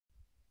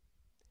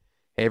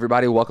Hey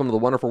everybody, welcome to the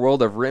wonderful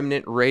world of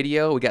Remnant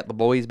Radio. We got the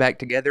boys back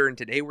together, and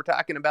today we're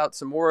talking about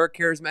some more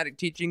charismatic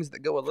teachings that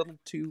go a little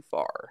too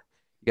far.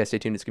 You guys stay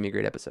tuned, it's going to be a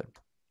great episode.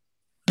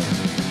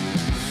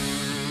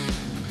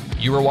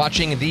 You are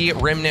watching The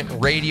Remnant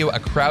Radio, a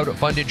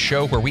crowd-funded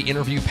show where we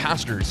interview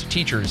pastors,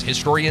 teachers,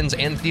 historians,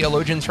 and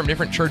theologians from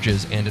different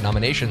churches and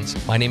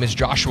denominations. My name is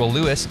Joshua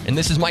Lewis, and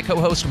this is my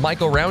co-host,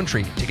 Michael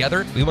Rowntree.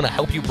 Together, we want to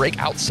help you break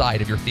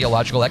outside of your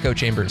theological echo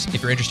chambers.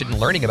 If you're interested in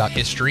learning about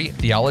history,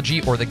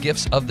 theology, or the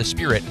gifts of the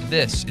Spirit,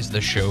 this is the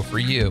show for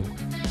you.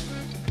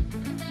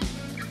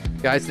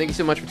 Guys, thank you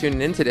so much for tuning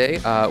in today.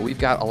 We've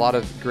got a lot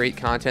of great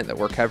content that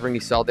we're covering.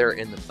 You saw there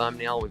in the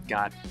thumbnail, we've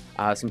got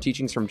some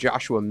teachings from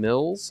Joshua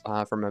Mills,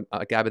 from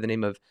a guy by the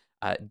name of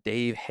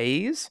Dave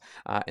Hayes.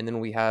 And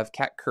then we have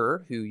Kat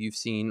Kerr, who you've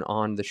seen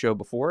on the show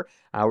before.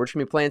 We're just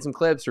going to be playing some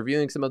clips,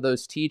 reviewing some of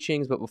those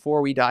teachings. But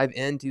before we dive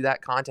into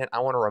that content,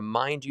 I want to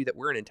remind you that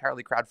we're an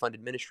entirely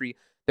crowd-funded ministry.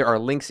 There are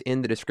links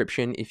in the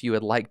description if you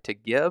would like to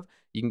give.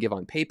 You can give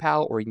on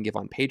PayPal or you can give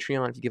on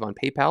Patreon. If you give on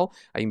PayPal,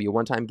 it can be a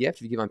one-time gift.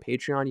 If you give on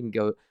Patreon, you can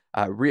go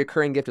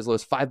reoccurring gift as low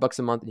as $5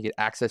 a month, and you get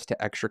access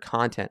to extra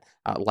content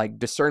like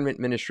discernment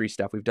ministry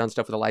stuff. We've done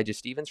stuff with Elijah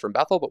Stevens from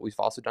Bethel, but we've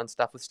also done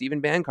stuff with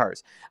Stephen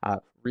Bancars.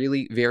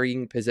 Really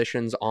varying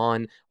positions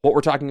on what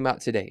we're talking about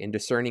today in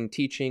discerning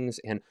teachings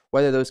and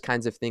whether those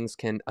kinds of things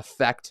can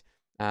affect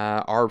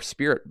our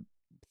spirit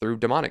through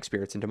demonic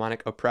spirits and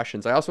demonic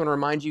oppressions. I also want to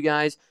remind you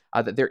guys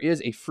that there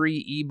is a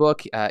free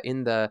ebook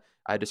in the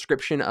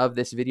description of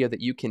this video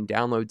that you can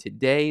download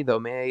today. Though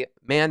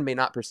man may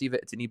not perceive it,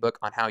 it's an ebook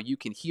on how you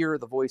can hear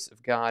the voice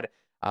of God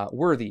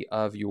worthy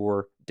of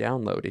your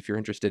download if you're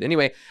interested.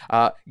 Anyway,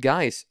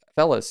 guys,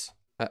 fellas,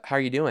 how are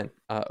you doing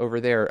over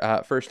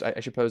there? First, I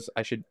suppose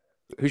I should.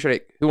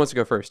 Who wants to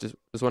go first?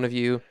 Is one of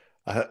you?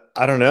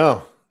 I don't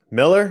know.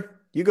 Miller,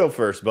 you go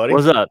first, buddy.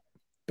 What's up?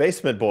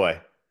 Basement boy.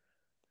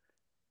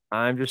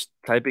 I'm just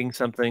typing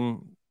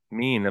something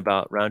mean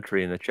about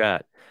Rowntree in the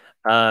chat.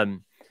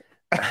 I'm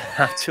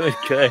doing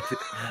good.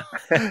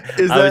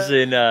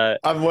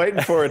 I'm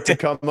waiting for it to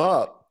come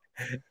up.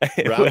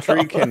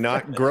 Rowntree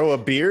cannot grow a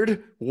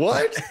beard?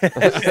 What?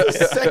 This is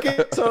the second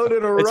episode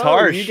in a row. It's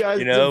harsh, you guys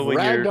when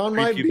you're on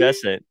my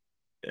prepubescent.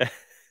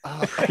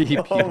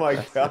 Oh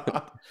my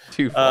God.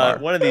 Too far.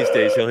 One of these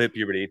days he'll hit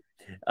puberty.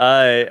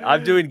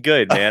 I'm doing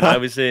good, man. I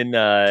was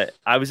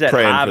at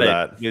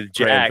Harvard with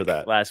Jack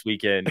last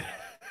weekend,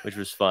 which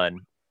was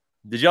fun.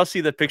 Did y'all see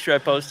the picture I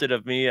posted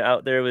of me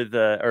out there with,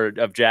 or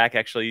of Jack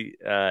actually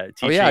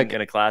teaching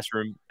in a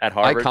classroom at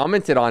Harvard? I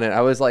commented on it.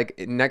 I was like,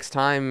 next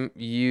time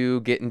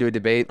you get into a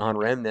debate on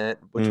Remnant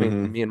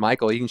between me and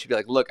Michael, you should be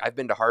like, look, I've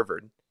been to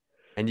Harvard.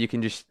 And you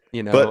can just,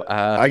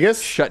 I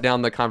guess shut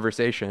down the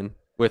conversation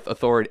with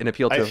authority and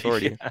appeal to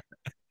authority. Yeah.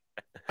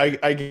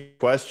 I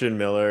question,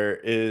 Miller,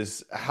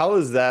 is how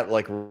is that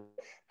like,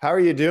 how are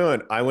you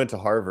doing? I went to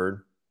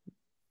Harvard.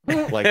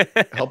 Like,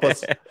 help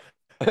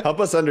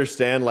us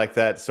understand like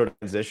that sort of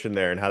transition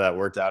there and how that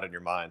worked out in your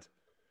mind.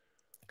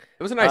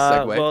 It was a nice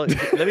segue. Well,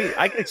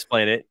 I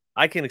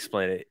can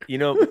explain it.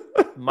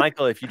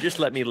 Michael, if you just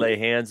let me lay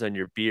hands on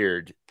your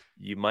beard,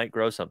 you might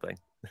grow something.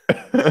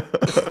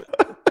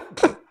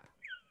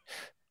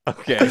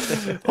 Okay.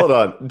 Hold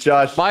on,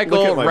 Josh.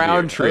 Michael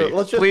Rowntree,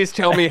 please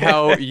tell me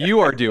how you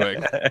are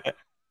doing.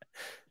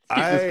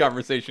 Keep this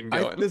conversation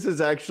going. This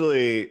is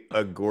actually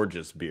a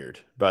gorgeous beard,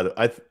 by the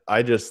way.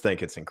 I just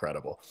think it's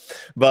incredible.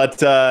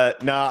 But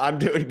no, I'm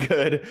doing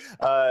good.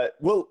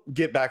 We'll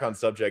get back on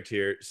subject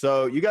here.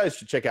 So you guys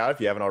should check out, if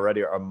you haven't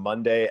already, our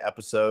Monday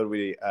episode.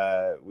 We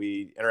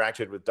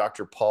interacted with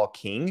Dr. Paul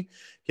King. If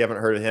you haven't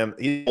heard of him,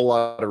 he did a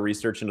lot of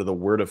research into the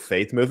Word of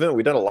Faith movement.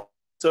 We've done a lot of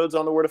episodes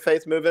on the Word of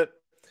Faith movement.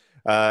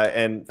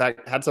 And in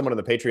fact, had someone in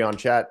the Patreon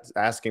chat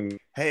asking,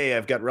 "Hey,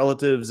 I've got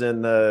relatives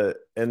in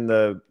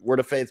the Word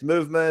of Faith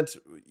movement.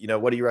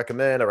 What do you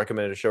recommend?" I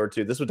recommended a show or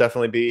two. This would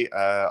definitely be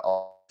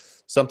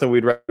something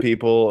we'd recommend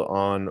people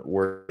on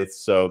Word of Faith.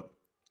 So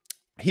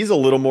he's a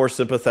little more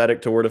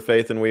sympathetic to Word of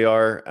Faith than we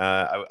are.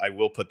 I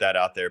will put that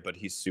out there, but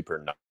he's super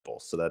knowledgeable,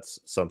 so that's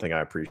something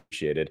I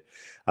appreciated.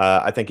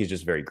 I think he's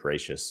just very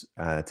gracious,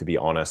 to be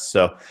honest.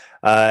 So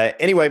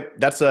anyway,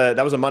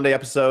 that was a Monday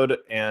episode,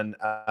 and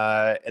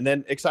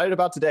then excited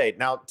about today.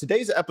 Now,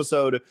 today's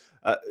episode,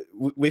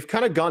 we've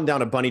kind of gone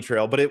down a bunny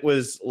trail, but it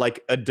was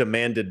like a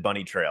demanded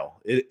bunny trail.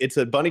 It's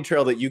a bunny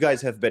trail that you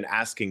guys have been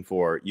asking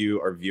for,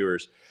 you, our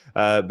viewers,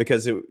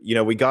 because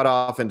we got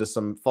off into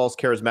some false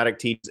charismatic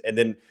teachings, and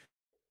then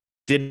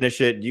didn't finish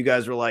it. You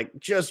guys were like,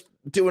 just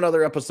do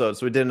another episode.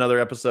 So we did another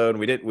episode,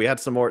 and we had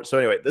some more. So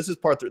anyway, this is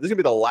part 3. This is gonna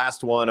be the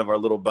last one of our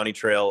little bunny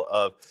trail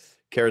of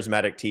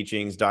charismatic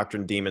teachings,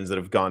 doctrine, demons that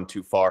have gone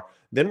too far.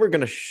 Then we're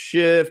going to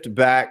shift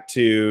back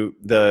to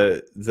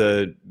the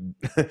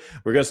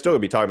we're going to still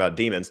be talking about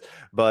demons,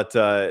 but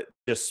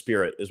just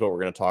spirit is what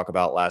we're going to talk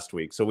about last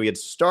week. So we had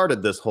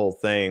started this whole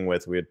thing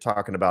we had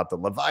talking about the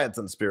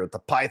Leviathan spirit, the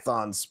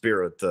Python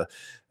spirit,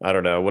 I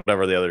don't know,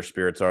 whatever the other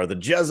spirits are, the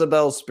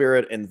Jezebel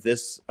spirit. And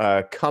this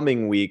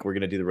coming week, we're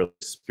going to do the release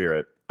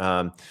spirit,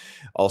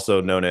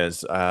 also known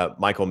as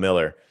Michael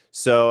Miller.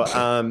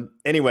 So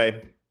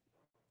anyway,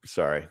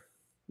 sorry.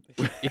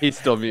 He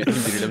still he muted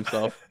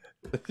himself.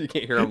 You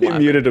can't hear him He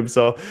laughing. muted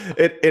himself.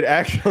 It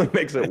actually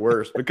makes it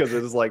worse because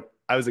it was like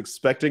I was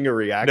expecting a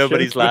reaction.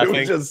 Nobody's laughing.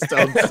 It was just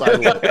stone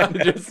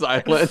silent. Just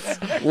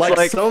silence.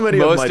 Like so many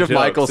most of,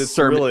 Michael's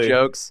sermon really...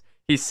 jokes,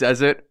 he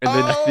says it, and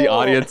then the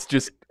audience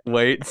just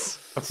waits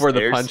for the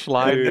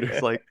punchline.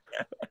 It's like,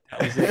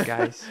 that was it,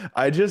 guys.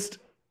 I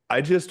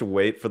just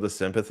wait for the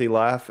sympathy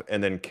laugh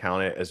and then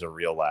count it as a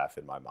real laugh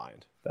in my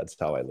mind. That's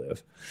how I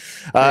live.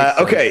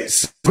 Okay,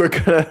 so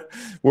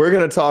we're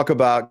gonna talk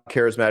about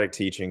charismatic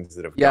teachings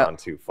that have gone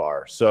too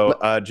far. So,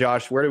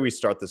 Josh, where do we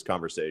start this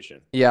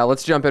conversation? Yeah,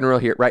 let's jump in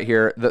right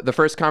here. The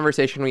first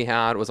conversation we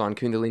had was on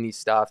Kundalini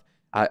stuff.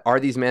 Are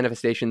these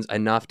manifestations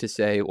enough to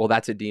say, well,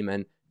 that's a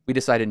demon? We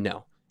decided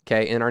no.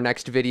 Okay, in our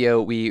next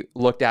video, we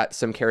looked at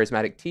some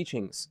charismatic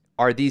teachings.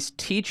 Are these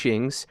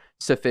teachings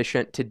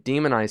sufficient to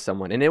demonize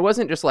someone? And it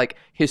wasn't just like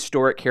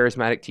historic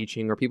charismatic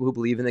teaching or people who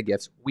believe in the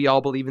gifts. We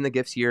all believe in the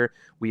gifts here.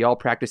 We all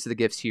practice the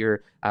gifts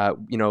here.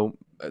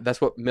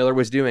 That's what Miller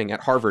was doing at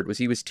Harvard.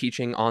 He was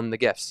teaching on the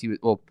gifts.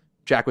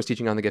 Jack was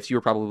teaching on the gifts. You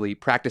were probably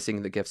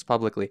practicing the gifts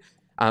publicly.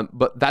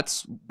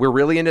 But we're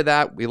really into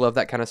that. We love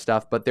that kind of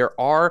stuff. But there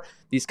are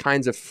these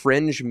kinds of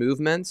fringe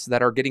movements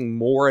that are getting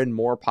more and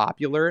more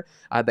popular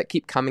that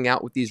keep coming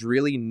out with these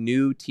really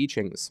new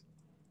teachings.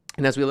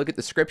 And as we look at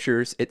the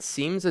scriptures, it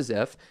seems as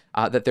if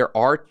that there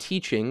are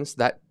teachings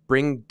that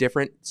bring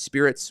different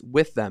spirits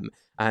with them.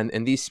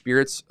 And these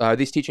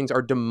teachings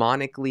are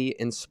demonically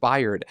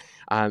inspired.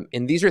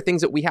 And these are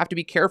things that we have to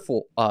be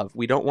careful of.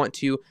 We don't want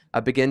to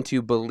begin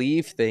to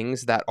believe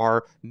things that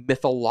are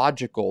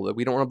mythological, that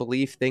we don't want to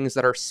believe things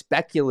that are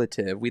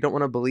speculative. We don't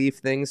want to believe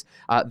things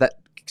that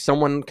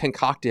someone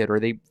concocted or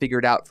they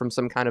figured out from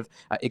some kind of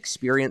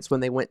experience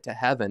when they went to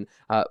heaven.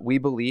 We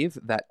believe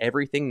that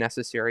everything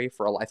necessary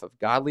for a life of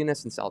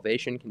godliness and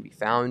salvation can be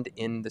found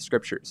in the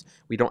scriptures.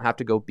 We don't have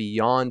to go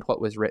beyond what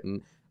was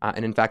written.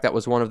 And in fact, that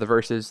was one of the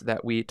verses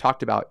that we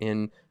talked about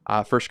in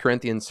 1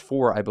 Corinthians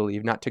 4, I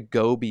believe, not to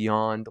go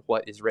beyond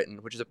what is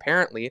written, which is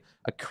apparently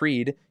a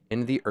creed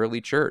in the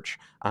early church.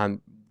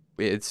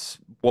 It's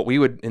what we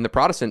would, in the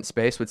Protestant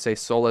space, would say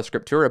sola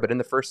scriptura, but in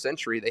the first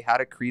century, they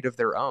had a creed of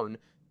their own.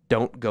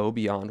 Don't go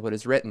beyond what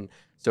is written.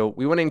 So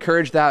we want to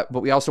encourage that,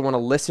 but we also want to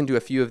listen to a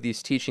few of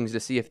these teachings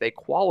to see if they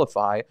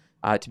qualify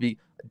to be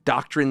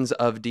doctrines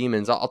of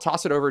demons. I'll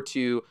toss it over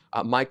to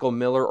Michael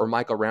Miller or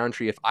Michael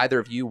Rowntree if either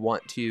of you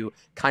want to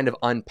kind of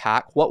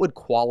unpack what would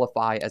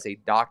qualify as a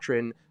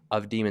doctrine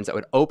of demons that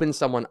would open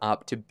someone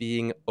up to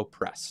being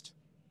oppressed.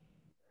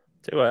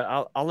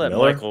 I'll let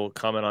Michael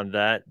comment on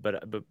that,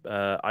 but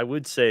I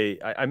would say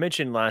I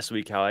mentioned last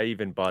week how I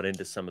even bought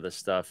into some of this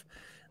stuff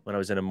when I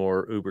was in a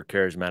more uber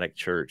charismatic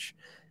church.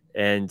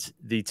 And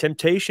the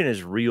temptation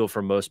is real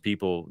for most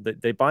people.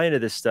 They buy into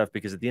this stuff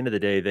because at the end of the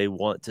day, they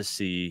want to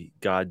see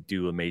God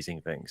do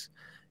amazing things.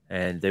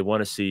 And they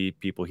want to see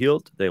people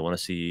healed. They want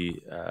to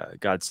see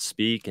God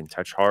speak and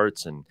touch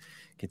hearts and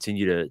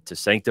continue to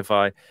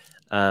sanctify.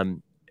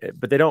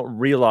 But they don't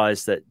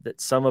realize that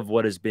some of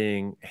what is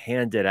being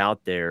handed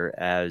out there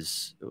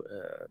as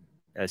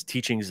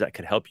teachings that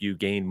could help you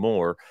gain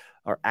more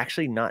are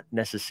actually not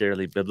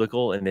necessarily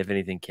biblical, and if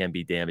anything, can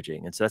be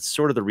damaging. And so that's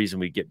sort of the reason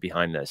we get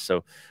behind this.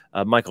 So,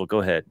 Michael, go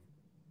ahead.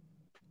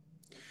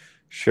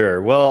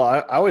 Sure. Well,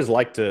 I always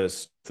like the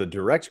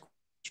direct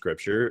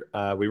scripture.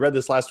 We read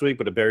this last week,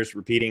 but it bears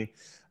repeating.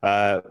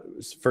 1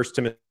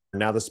 Timothy.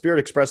 Now the Spirit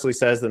expressly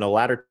says that in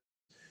the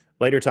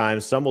later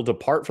times, some will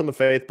depart from the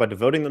faith by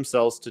devoting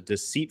themselves to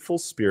deceitful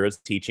spirits,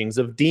 teachings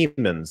of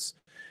demons,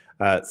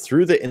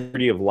 through the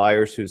iniquity of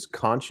liars whose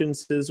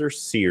consciences are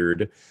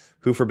seared,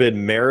 who forbid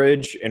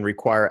marriage and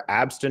require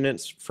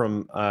abstinence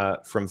from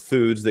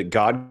foods that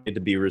God made to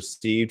be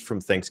received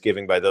from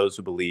thanksgiving by those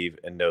who believe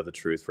and know the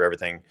truth. For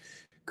everything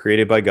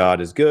created by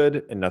God is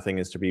good, and nothing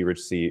is to be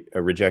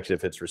rejected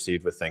if it's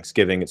received with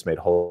thanksgiving. It's made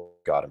whole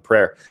God in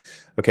prayer.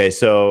 Okay,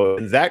 so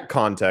in that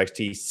context,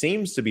 he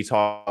seems to be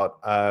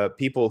taught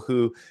people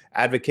who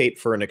advocate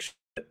for an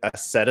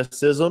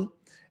asceticism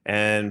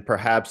and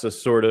perhaps a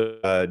sort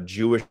of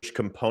Jewish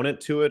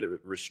component to it,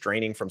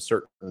 restraining from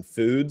certain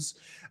foods.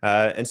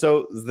 And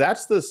so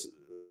that's this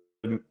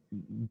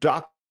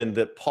doctrine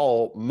that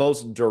Paul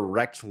most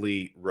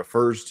directly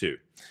refers to.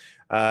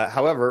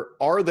 However,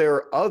 are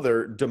there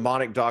other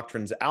demonic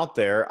doctrines out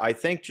there? I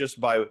think just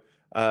by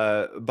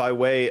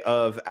way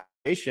of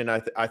application,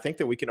 I think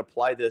that we can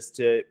apply this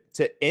to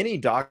any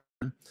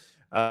doctrine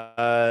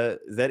that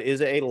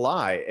is a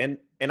lie. And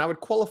I would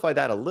qualify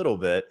that a little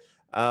bit.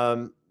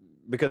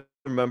 Because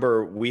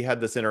remember, we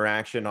had this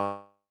interaction on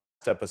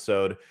this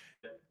episode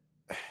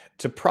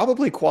to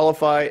probably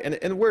qualify,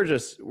 and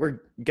we're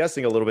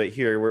guessing a little bit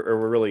here.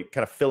 We're really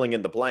kind of filling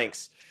in the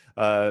blanks.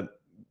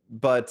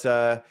 But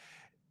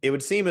it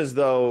would seem as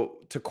though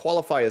to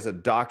qualify as a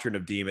doctrine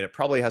of demon, it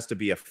probably has to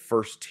be a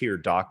first-tier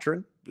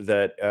doctrine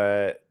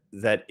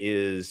that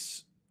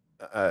is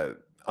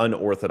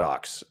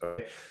unorthodox.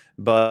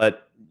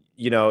 But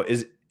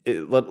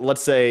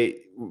let's say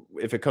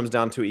if it comes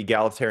down to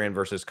egalitarian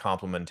versus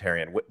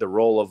complementarian, the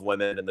role of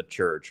women in the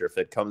church, or if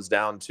it comes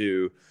down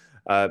to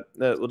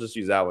We'll just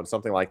use that one,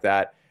 something like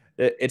that.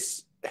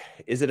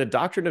 Is it a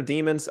doctrine of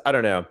demons? I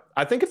don't know.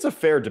 I think it's a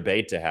fair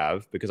debate to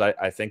have, because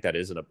I think that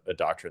isn't a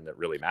doctrine that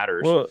really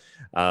matters. Well,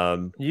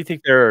 you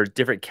think there are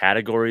different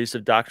categories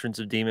of doctrines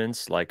of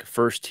demons, like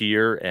first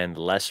tier and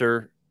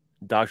lesser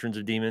doctrines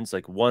of demons?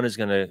 Like one is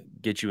going to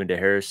get you into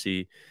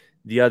heresy,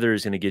 the other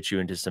is going to get you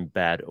into some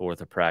bad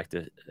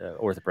orthopraxy.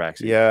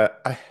 Yeah,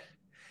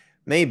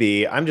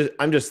 maybe. I'm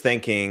just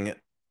thinking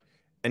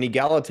an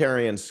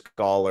egalitarian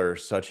scholar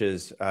such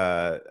as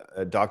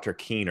Dr.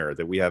 Keener,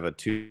 that we have a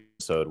 2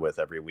 episode with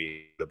every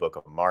week, the Book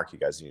of Mark. You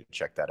guys need to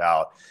check that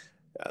out.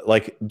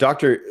 Like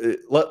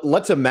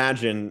let's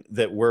imagine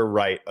that we're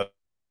right of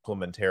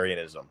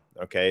complementarianism,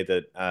 okay?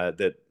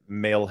 That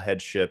male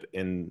headship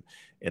in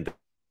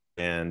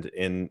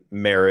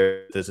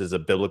marriage, this is a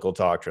biblical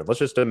doctrine. Let's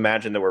just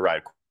imagine that we're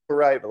right. We're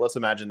right, but let's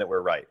imagine that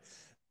we're right.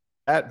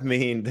 That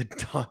mean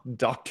that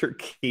Dr.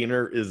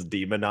 Keener is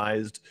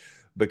demonized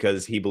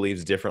because he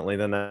believes differently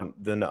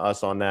than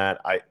us on that?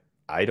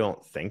 I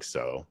don't think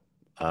so.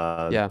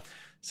 Yeah.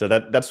 So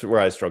that's where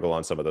I struggle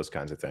on some of those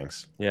kinds of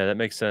things. Yeah, that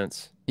makes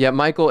sense. Yeah,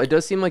 Michael, it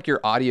does seem like your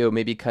audio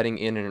may be cutting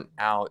in and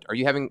out. Are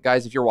you having,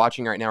 guys, if you're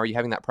watching right now, are you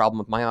having that problem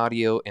with my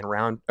audio and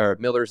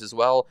Miller's as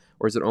well?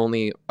 Or is it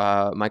only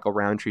Michael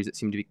Rowntree's that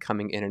seem to be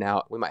coming in and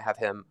out? We might have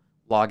him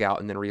log out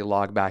and then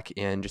re-log back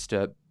in just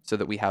so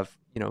that we have,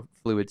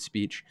 fluid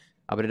speech.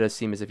 But it does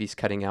seem as if he's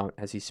cutting out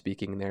as he's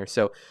speaking there.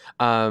 So,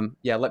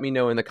 yeah, let me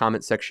know in the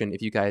comment section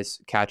if you guys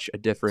catch a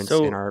difference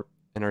in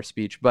our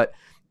speech. But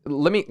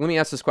let me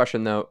ask this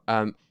question though.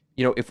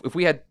 If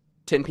we had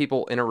 10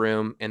 people in a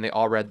room and they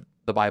all read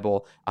the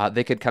Bible,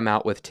 they could come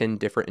out with 10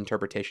 different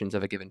interpretations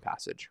of a given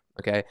passage.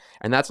 Okay,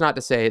 and that's not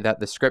to say that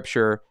the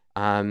Scripture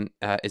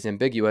is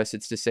ambiguous.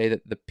 It's to say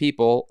that the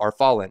people are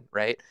fallen,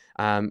 right?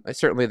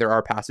 Certainly there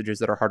are passages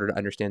that are harder to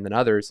understand than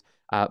others,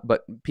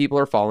 but people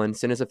are fallen.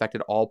 Sin has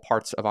affected all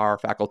parts of our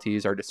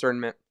faculties, our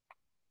discernment.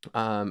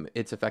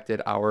 It's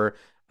affected our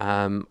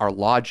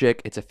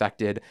logic. It's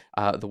affected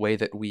the way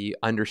that we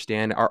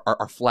understand.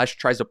 Our flesh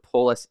tries to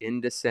pull us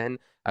into sin.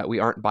 We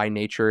aren't by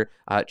nature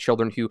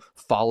children who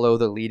follow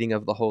the leading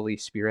of the Holy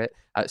Spirit.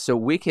 So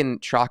we can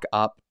chalk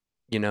up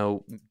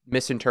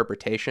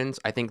misinterpretations.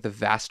 I think the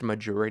vast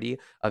majority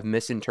of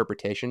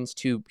misinterpretations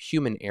to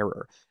human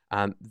error.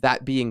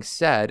 That being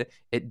said,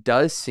 it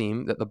does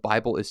seem that the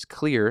Bible is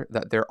clear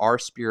that there are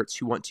spirits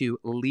who want to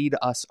lead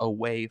us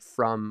away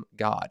from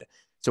God.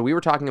 So we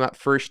were talking about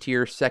first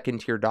tier, second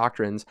tier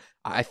doctrines.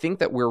 I think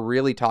that we're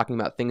really talking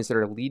about things that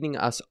are leading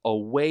us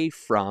away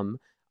from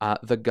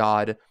the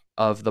God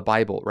of the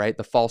Bible, right?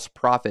 The false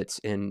prophets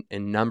in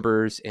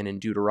Numbers and in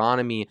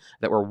Deuteronomy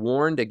that were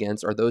warned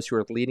against are those who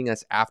are leading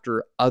us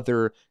after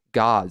other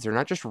gods. They're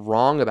not just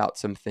wrong about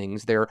some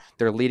things. They're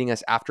leading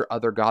us after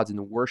other gods and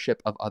the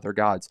worship of other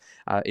gods.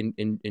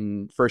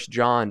 In 1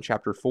 John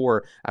chapter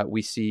 4,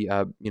 we see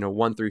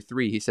 1 through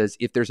 3. He says,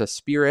 if there's a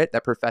spirit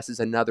that professes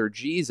another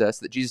Jesus,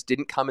 that Jesus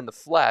didn't come in the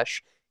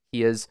flesh,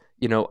 he is,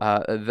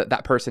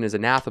 that person is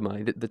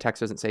anathema. The text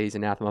doesn't say he's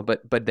anathema,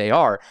 but they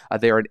are.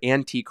 They are an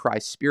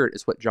antichrist spirit,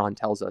 is what John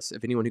tells us.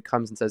 If anyone who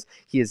comes and says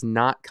he has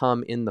not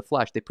come in the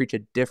flesh, they preach a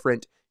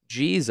different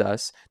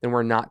Jesus, then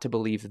we're not to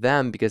believe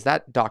them, because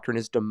that doctrine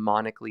is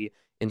demonically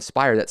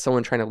inspired. That's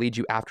someone trying to lead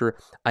you after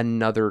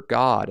another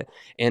God.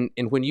 And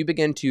when you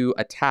begin to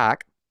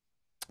attack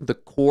the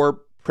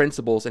core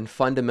principles and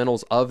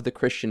fundamentals of the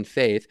Christian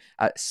faith,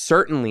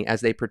 certainly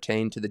as they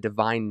pertain to the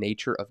divine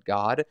nature of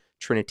God,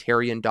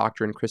 Trinitarian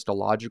doctrine,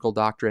 Christological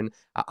doctrine,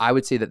 I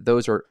would say that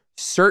those are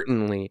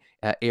certainly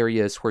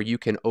areas where you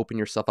can open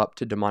yourself up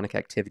to demonic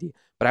activity.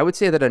 But I would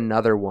say that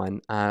another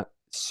one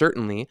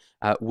certainly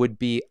would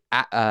be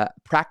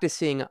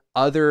practicing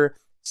other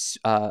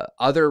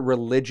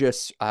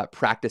religious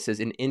practices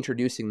and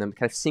introducing them,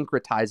 kind of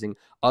syncretizing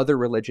other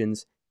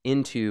religions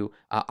into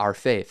our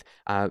faith.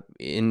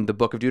 In the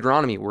book of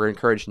Deuteronomy, we're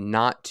encouraged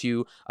not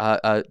to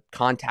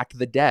contact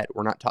the dead.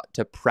 We're not taught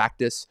to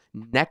practice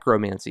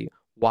necromancy.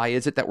 Why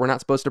is it that we're not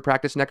supposed to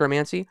practice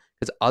necromancy?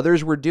 Because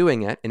others were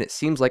doing it, and it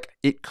seems like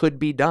it could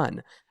be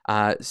done.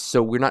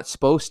 So we're not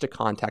supposed to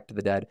contact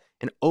the dead.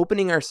 And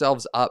opening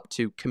ourselves up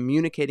to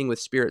communicating with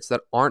spirits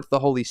that aren't the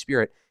Holy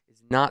Spirit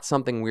is not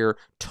something we're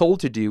told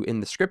to do in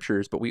the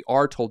Scriptures, but we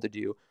are told to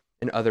do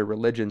in other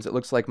religions. It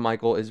looks like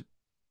Michael is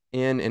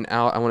in and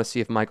out. I want to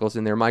see if Michael's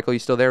in there. Michael, you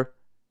still there?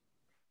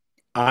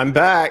 I'm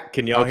back.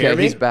 Can y'all hear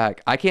me? He's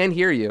back. I can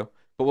hear you,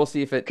 but we'll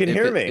see if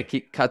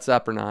it cuts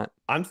up or not.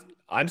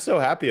 I'm so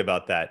happy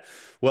about that.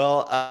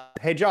 Well,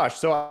 hey Josh.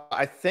 So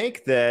I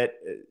think that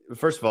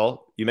first of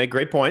all, you make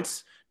great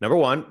points. Number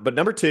one, but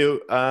number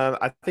two,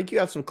 I think you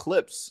have some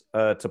clips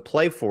to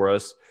play for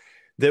us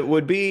that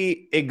would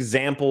be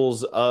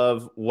examples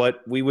of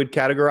what we would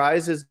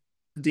categorize as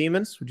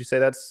demons. Would you say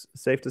that's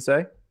safe to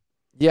say?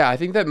 Yeah, I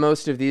think that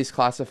most of these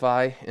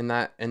classify in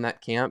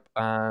that camp.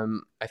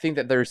 I think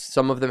that there's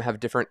some of them have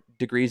different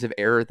degrees of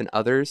error than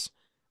others.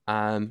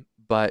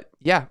 But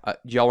yeah,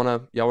 y'all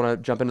wanna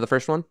jump into the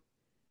first one?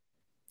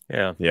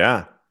 Yeah.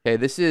 Yeah. Okay,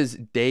 this is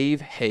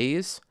Dave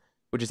Hayes.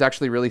 which is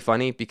actually really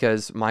funny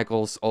because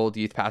Michael's old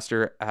youth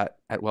pastor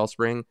at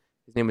Wellspring,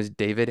 his name was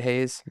David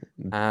Hayes.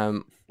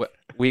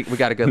 We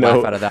got a good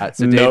laugh out of that.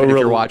 So David, if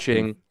you're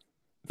watching,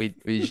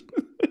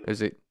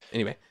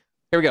 anyway,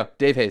 here we go.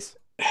 Dave Hayes.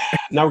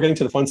 Now we're getting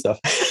to the fun stuff.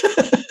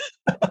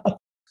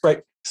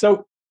 Right.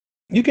 So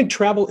you can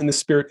travel in the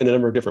spirit in a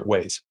number of different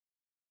ways.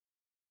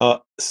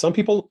 Some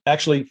people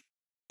actually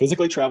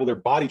physically travel, their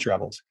body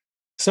travels.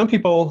 Some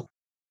people...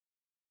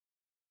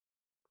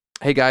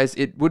 Hey guys,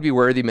 it would be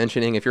worthy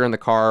mentioning if you're in the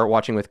car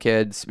watching with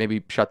kids,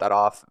 maybe shut that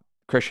off.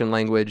 Christian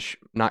language,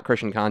 not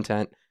Christian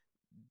content.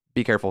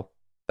 Be careful.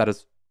 That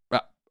is,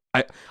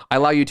 I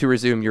allow you to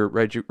resume your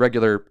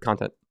regular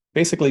content.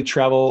 Basically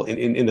travel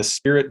in the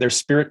spirit. Their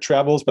spirit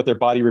travels, but their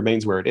body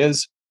remains where it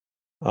is.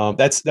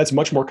 That's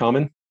much more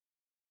common.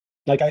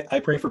 Like I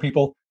pray for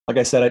people. Like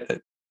I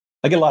said,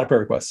 I get a lot of prayer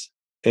requests.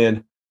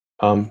 And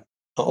a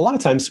lot of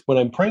times when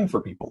I'm praying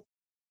for people,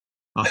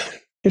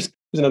 here's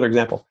another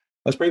example.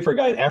 I was praying for a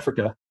guy in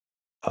Africa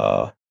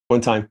one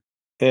time,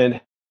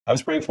 and I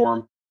was praying for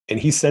him, and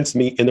he sensed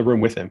me in the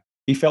room with him.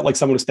 He felt like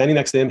someone was standing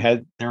next to him,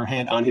 had their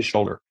hand on his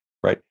shoulder,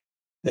 right?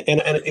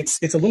 And it's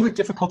a little bit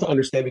difficult to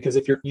understand because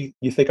if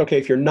you think, okay,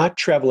 if you're not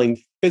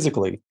traveling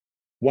physically,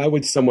 why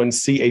would someone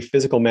see a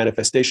physical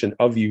manifestation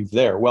of you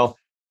there? Well,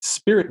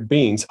 spirit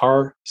beings,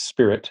 our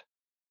spirit,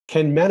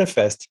 can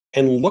manifest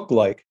and look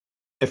like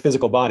a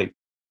physical body.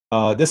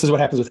 This is what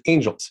happens with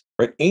angels,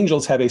 right?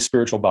 Angels have a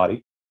spiritual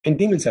body, and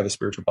demons have a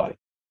spiritual body,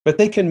 but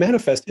they can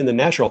manifest in the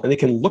natural and they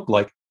can look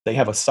like they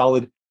have a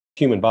solid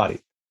human body.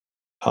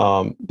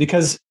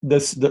 Because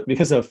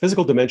the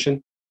physical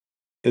dimension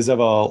is of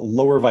a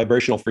lower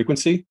vibrational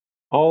frequency,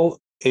 all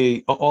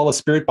a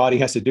spirit body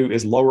has to do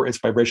is lower its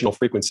vibrational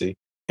frequency,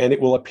 and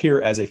it will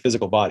appear as a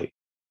physical body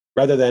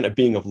rather than a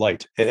being of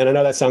light. And I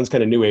know that sounds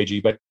kind of new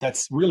agey, but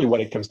that's really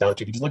what it comes down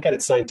to. If you look at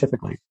it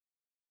scientifically,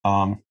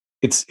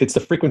 it's the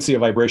frequency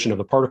of vibration of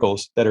the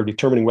particles that are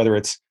determining whether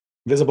it's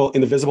visible in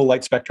the visible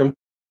light spectrum.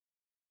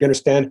 You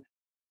understand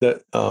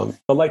the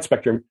light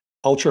spectrum,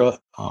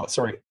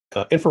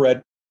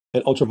 infrared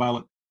and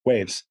ultraviolet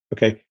waves.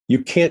 Okay,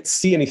 you can't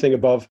see anything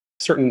above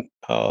certain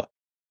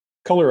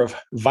color of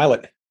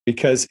violet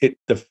because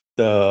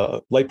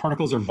the light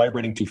particles are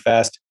vibrating too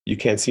fast. You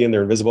can't see them;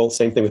 they're invisible.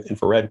 Same thing with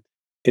infrared.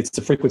 It's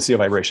the frequency of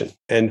vibration.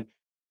 And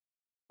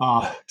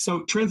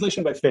so,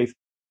 translation by faith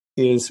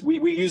is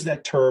we use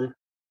that term.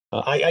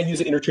 I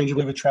use it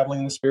interchangeably with traveling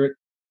in the spirit.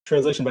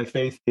 Translation by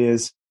faith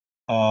is,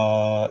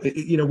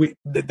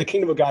 the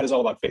kingdom of God is all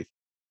about faith,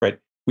 right?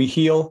 We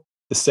heal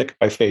the sick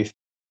by faith.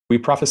 We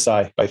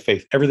prophesy by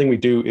faith. Everything we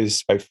do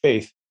is by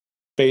faith.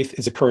 Faith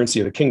is a currency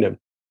of the kingdom,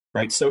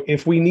 right? So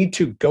if we need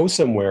to go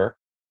somewhere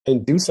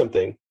and do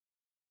something,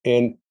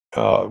 and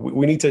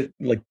we need to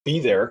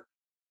be there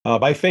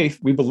by faith,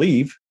 we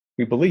believe,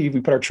 we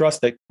put our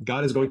trust that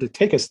God is going to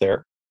take us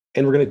there,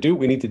 and we're going to do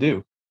what we need to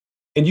do.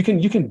 And you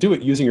can do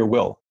it using your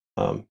will.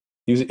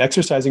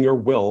 Exercising your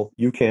will,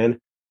 you can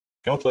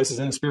go places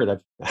in the spirit.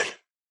 I've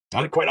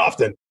done it quite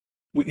often.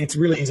 It's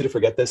really easy to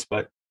forget this,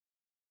 but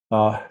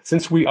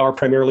since we are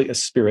primarily a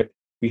spirit,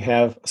 we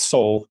have a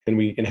soul and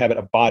we inhabit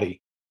a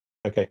body.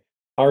 Okay,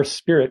 our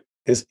spirit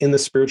is in the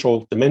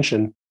spiritual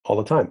dimension all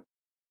the time.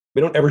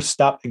 We don't ever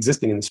stop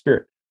existing in the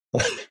spirit.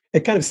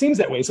 It kind of seems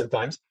that way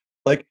sometimes.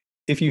 Like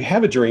if you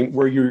have a dream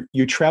where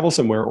you travel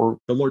somewhere, or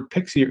the Lord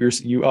picks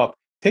you up,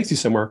 takes you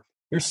somewhere,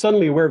 you're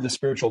suddenly aware of the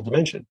spiritual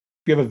dimension.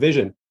 If you have a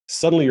vision,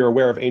 suddenly you're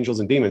aware of angels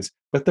and demons.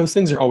 But those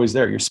things are always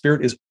there. Your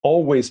spirit is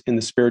always in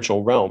the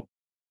spiritual realm,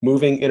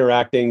 moving,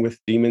 interacting with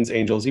demons,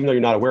 angels, even though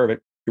you're not aware of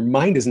it. Your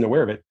mind isn't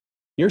aware of it.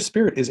 Your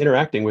spirit is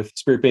interacting with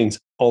spirit beings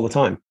all the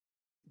time.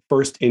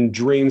 First, in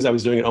dreams, I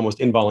was doing it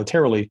almost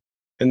involuntarily.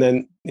 And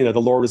then, the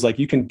Lord was like,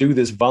 you can do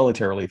this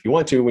voluntarily if you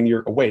want to when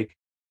you're awake.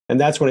 And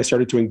that's when I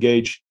started to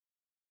engage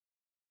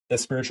that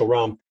spiritual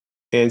realm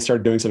and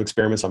started doing some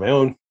experiments on my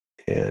own.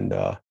 And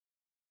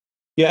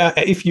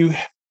if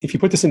you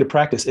put this into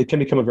practice, it can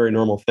become a very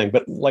normal thing.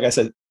 But like I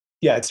said,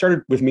 it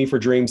started with me for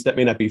dreams. That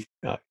may not be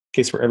the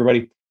case for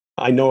everybody.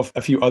 I know of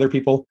a few other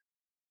people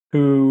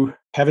who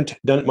haven't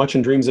done it much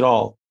in dreams at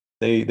all.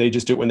 They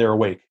just do it when they're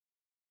awake.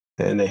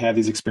 And they have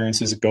these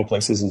experiences, go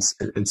places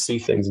and see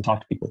things and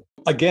talk to people.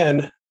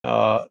 Again,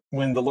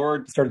 when the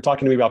Lord started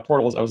talking to me about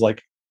portals, I was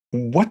like,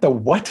 what the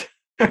what?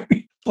 I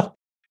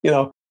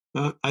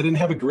didn't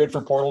have a grid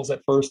for portals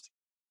at first,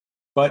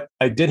 but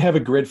I did have a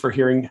grid for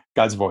hearing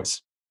God's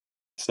voice.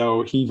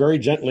 So he very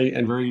gently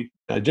and very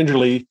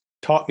gingerly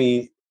taught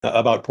me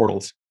about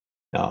portals.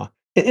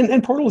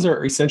 And portals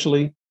are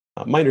essentially,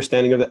 my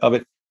understanding of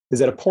it is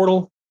that a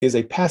portal is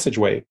a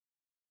passageway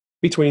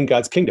between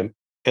God's kingdom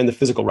and the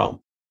physical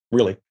realm,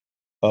 really.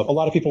 A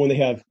lot of people, when they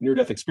have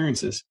near-death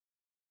experiences,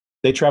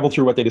 they travel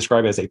through what they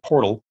describe as a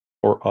portal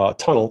or a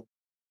tunnel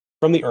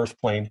from the earth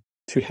plane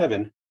to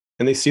heaven,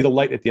 and they see the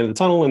light at the end of the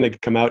tunnel, and they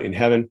come out in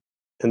heaven,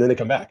 and then they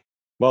come back.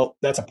 Well,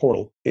 that's a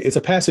portal. It's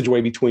a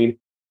passageway between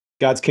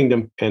God's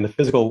kingdom and the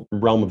physical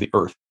realm of the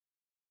earth.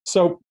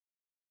 So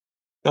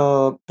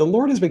the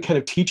Lord has been kind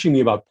of teaching me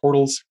about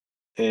portals,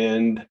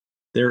 and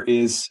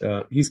he's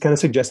kind of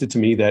suggested to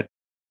me that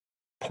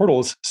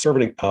portals serve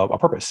a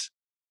purpose,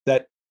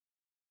 that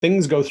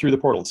things go through the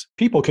portals.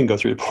 People can go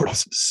through the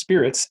portals.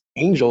 Spirits,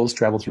 angels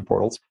travel through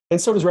portals, and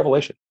so does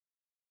Revelation.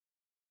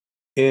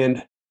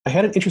 And I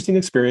had an interesting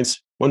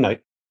experience one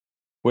night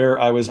where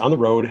I was on the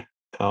road,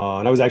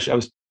 and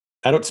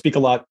I don't speak a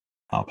lot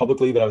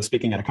publicly, but I was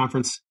speaking at a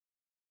conference,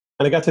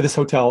 and I got to this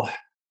hotel,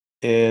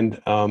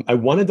 and I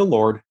wanted the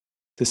Lord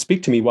to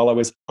speak to me while I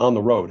was on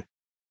the road.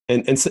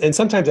 And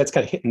sometimes that's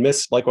kind of hit and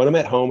miss. Like when I'm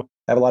at home,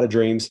 I have a lot of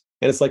dreams,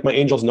 and it's like my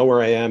angels know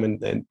where I am,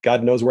 and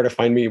God knows where to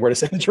find me, where to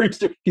send the dreams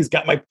to. He's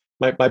got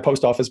my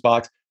post office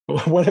box.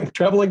 When I'm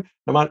traveling,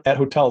 at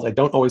hotels, I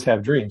don't always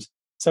have dreams.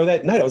 So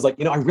that night I was like,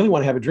 I really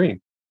want to have a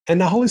dream. And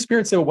the Holy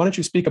Spirit said, well, why don't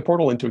you speak a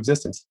portal into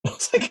existence? I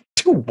was like,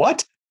 do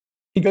what?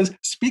 He goes,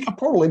 speak a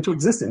portal into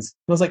existence.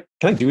 And I was like,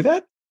 can I do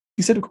that?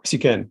 He said, of course you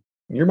can.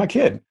 You're my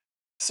kid.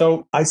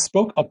 So I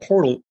spoke a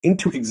portal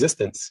into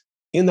existence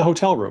in the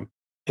hotel room.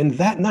 And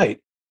that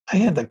night, I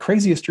had the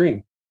craziest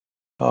dream.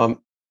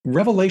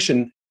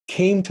 Revelation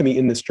came to me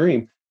in this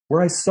dream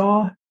where I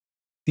saw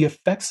the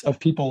effects of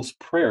people's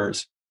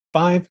prayers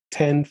 5,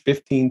 10,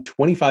 15,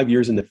 25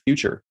 years in the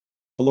future.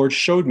 The Lord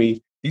showed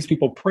me these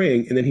people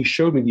praying, and then he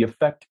showed me the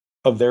effect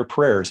of their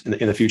prayers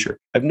in the future.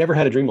 I've never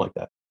had a dream like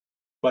that.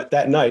 But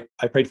that night,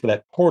 I prayed for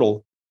that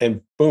portal,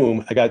 and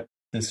boom, I got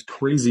this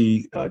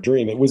crazy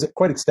dream. It was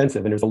quite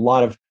extensive, and there's a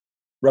lot of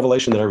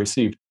revelation that I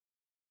received.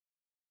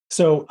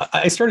 So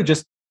I started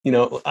just,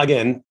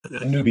 again,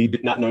 a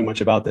newbie, not knowing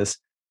much about this,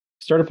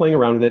 started playing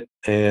around with it,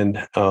 and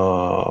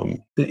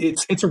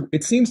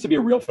it seems to be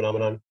a real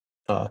phenomenon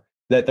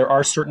that there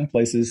are certain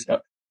places,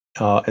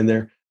 and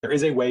there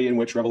is a way in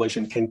which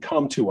revelation can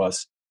come to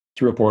us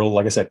through a portal.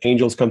 Like I said,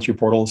 angels come through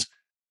portals.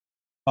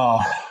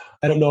 I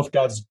don't know if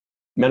God's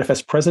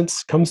manifest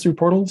presence comes through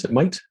portals. It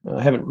might.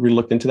 I haven't really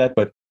looked into that,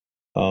 but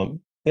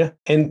yeah,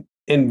 and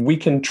we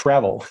can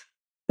travel.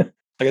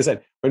 Like I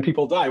said, when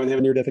people die, when they have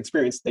a near-death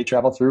experience, they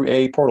travel through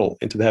a portal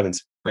into the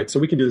heavens, right?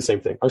 So we can do the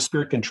same thing. Our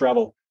spirit can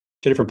travel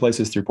to different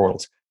places through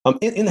portals.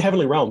 In the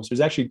heavenly realms,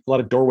 there's actually a lot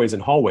of doorways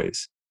and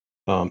hallways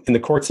in the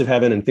courts of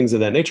heaven and things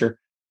of that nature.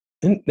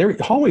 And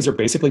hallways are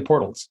basically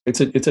portals. It's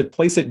a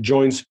place that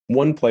joins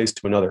one place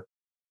to another.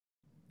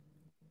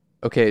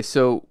 Okay,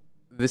 so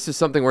this is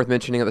something worth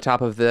mentioning at the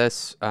top of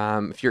this.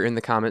 If you're in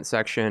the comment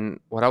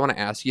section, what I want to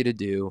ask you to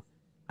do,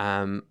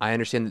 I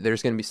understand that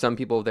there's going to be some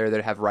people there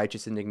that have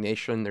righteous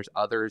indignation. There's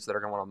others that are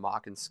going to want to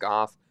mock and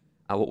scoff.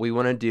 What we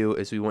want to do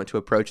is we want to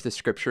approach the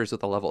scriptures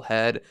with a level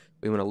head.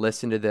 We want to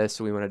listen to this.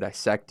 We want to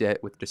dissect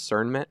it with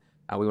discernment.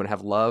 We want to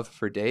have love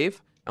for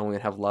Dave, and we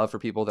want to have love for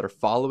people that are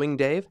following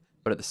Dave.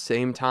 But at the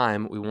same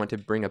time, we want to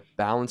bring a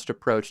balanced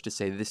approach to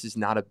say this is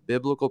not a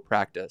biblical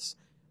practice.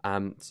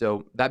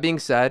 So that being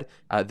said,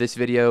 this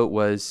video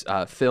was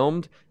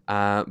filmed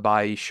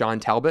by Sean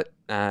Talbot.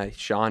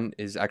 Sean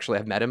is actually,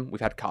 I've met him. We've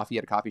had coffee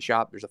at a coffee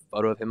shop. There's a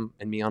photo of him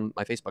and me on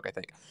my Facebook, I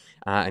think.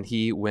 And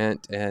he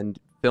went and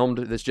filmed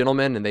this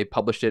gentleman, and they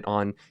published it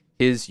on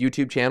his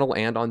YouTube channel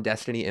and on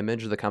Destiny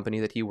Image, the company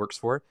that he works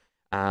for,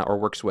 or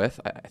works with.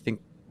 I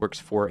think works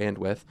for and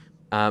with.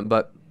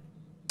 But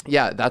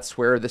yeah, that's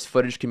where this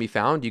footage can be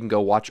found. You can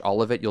go watch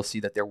all of it. You'll see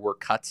that there were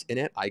cuts in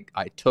it.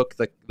 I took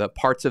the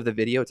parts of the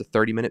video. It's a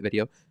 30-minute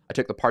video. I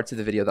took the parts of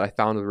the video that I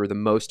found were the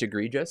most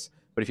egregious.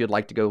 But if you'd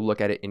like to go look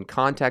at it in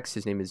context,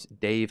 his name is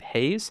Dave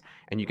Hayes,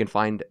 and you can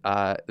find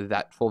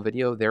that full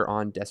video there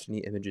on Destiny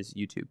Image's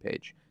YouTube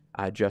page,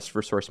 just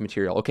for source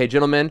material. Okay,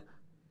 gentlemen,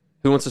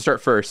 who wants to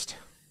start first?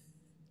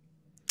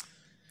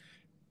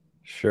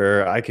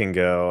 Sure, I can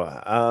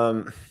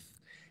go.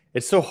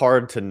 It's so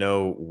hard to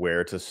know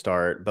where to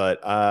start, but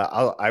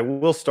I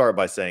will start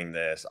by saying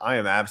this. I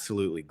am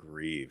absolutely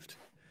grieved.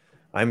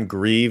 I'm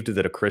grieved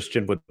that a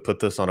Christian would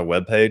put this on a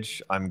webpage.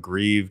 I'm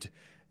grieved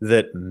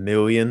that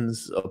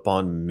millions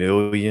upon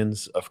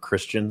millions of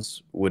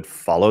Christians would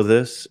follow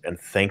this and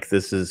think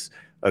this is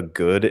a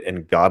good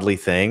and godly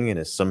thing and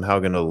is somehow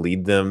going to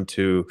lead them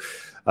to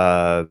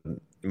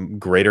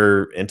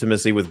greater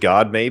intimacy with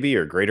God, maybe,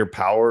 or greater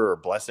power or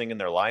blessing in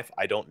their life.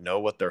 I don't know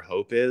what their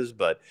hope is,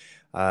 but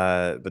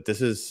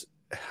this is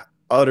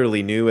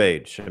utterly new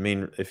age. I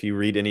mean, if you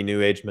read any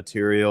new age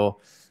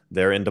material,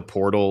 they're into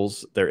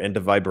portals, they're into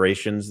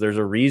vibrations. There's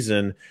a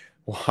reason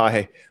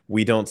why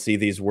we don't see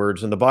these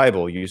words in the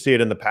Bible. You see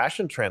it in the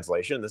Passion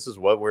Translation. This is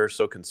what we're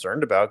so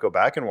concerned about. Go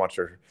back and watch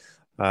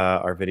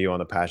our video on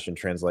the Passion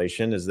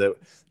Translation, is that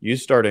you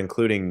start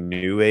including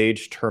new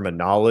age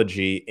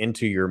terminology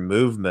into your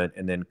movement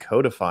and then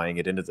codifying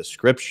it into the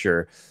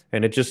scripture.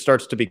 And it just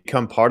starts to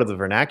become part of the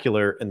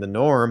vernacular and the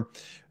norm,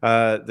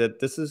 that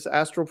this is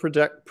astral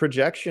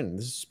projection.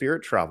 This is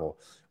spirit travel.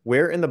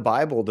 Where in the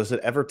Bible does it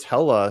ever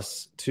tell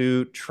us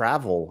to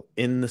travel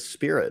in the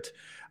spirit?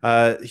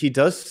 He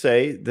does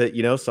say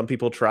that, some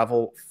people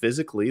travel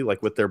physically,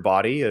 like with their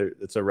body.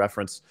 It's a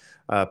reference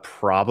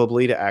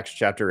probably to Acts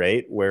chapter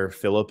 8, where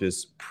Philip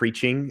is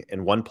preaching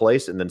in one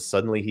place and then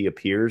suddenly he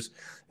appears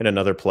in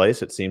another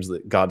place. It seems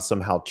that God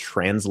somehow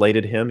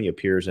translated him. He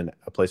appears in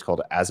a place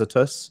called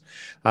Azotus.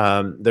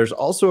 There's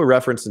also a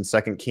reference in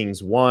 2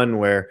 Kings 1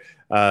 where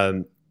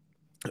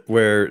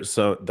where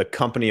so the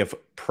company of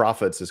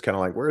prophets is kind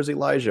of like, where's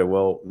Elijah?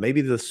 Well,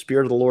 maybe the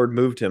Spirit of the Lord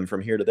moved him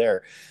from here to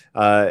there.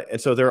 And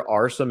so there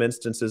are some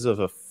instances of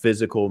a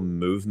physical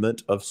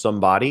movement of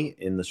somebody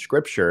in the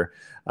scripture.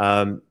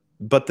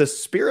 But the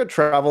spirit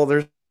travel,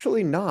 there's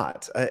actually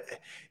not.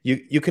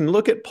 You can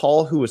look at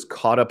Paul, who was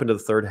caught up into the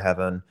third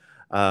heaven,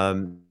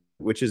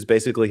 which is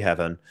basically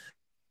heaven.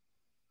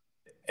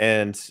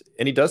 And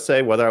he does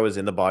say, whether I was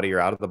in the body or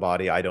out of the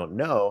body, I don't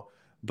know.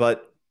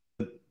 But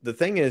the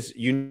thing is,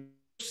 you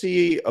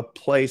see a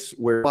place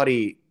where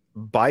body,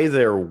 by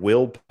their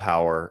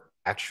willpower,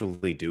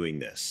 actually doing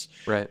this.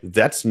 Right.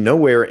 That's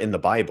nowhere in the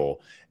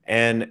Bible.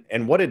 And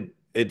what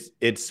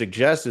it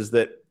suggests is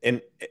that, and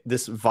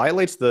this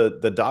violates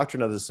the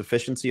doctrine of the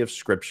sufficiency of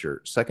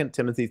Scripture. 2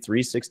 Timothy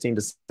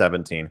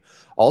 3:16-17.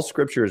 All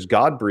Scripture is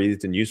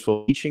God-breathed and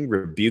useful, teaching,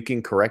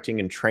 rebuking, correcting,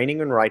 and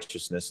training in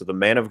righteousness, so the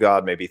man of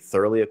God may be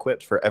thoroughly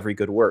equipped for every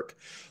good work.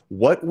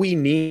 What we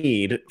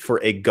need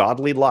for a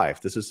godly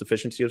life, this is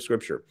sufficiency of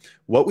Scripture.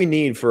 What we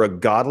need for a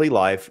godly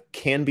life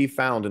can be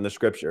found in the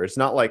Scripture. It's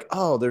not like,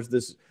 oh, there's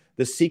this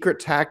secret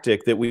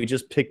tactic that we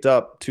just picked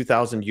up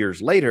 2,000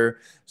 years later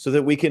so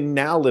that we can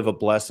now live a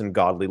blessed and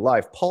godly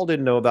life. Paul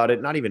didn't know about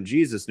it. Not even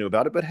Jesus knew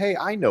about it, but hey,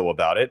 I know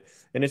about it.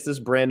 And it's this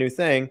brand new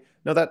thing.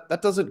 No,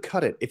 that doesn't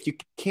cut it. If you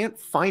can't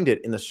find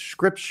it in the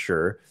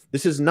scripture,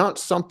 this is not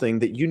something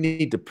that you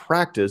need to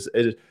practice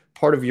as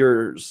part of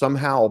your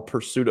somehow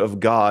pursuit of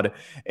God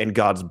and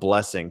God's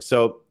blessing.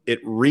 So it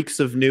reeks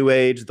of New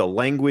Age. The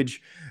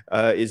language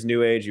is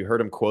New Age. You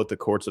heard him quote the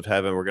courts of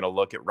heaven. We're going to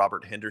look at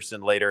Robert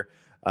Henderson later.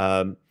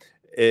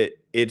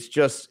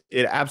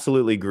 It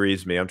absolutely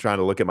grieves me. I'm trying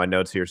to look at my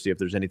notes here, see if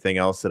there's anything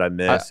else that I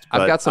missed.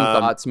 I've got some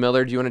thoughts.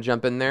 Miller, do you want to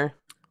jump in there?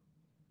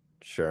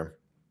 Sure.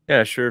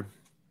 Yeah, sure.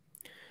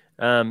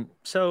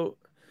 So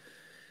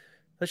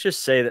let's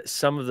just say that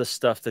some of the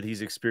stuff that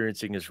he's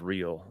experiencing is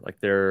real. Like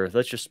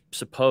let's just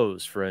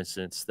suppose, for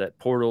instance, that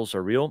portals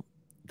are real,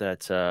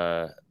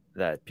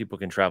 that people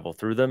can travel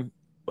through them,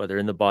 whether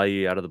in the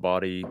body, out of the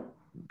body,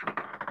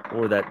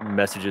 or that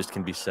messages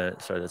can be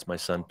sent. Sorry, that's my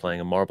son playing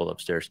a marble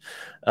upstairs.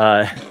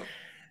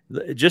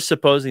 Just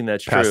supposing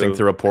that's passing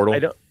through a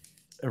portal.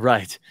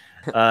 Right.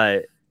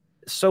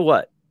 So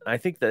what? I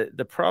think that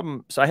the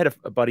problem. So I had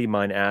a buddy of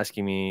mine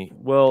asking me,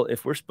 well,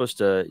 if we're supposed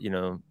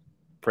to,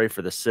 pray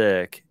for the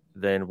sick,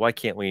 then why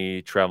can't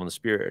we travel in the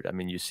spirit? I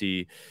mean, you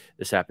see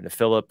this happen to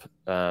Philip.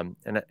 And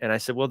I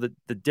said, well,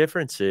 the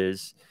difference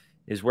is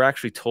we're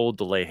actually told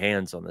to lay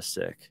hands on the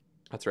sick.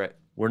 That's right.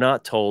 We're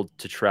not told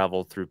to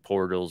travel through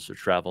portals or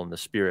travel in the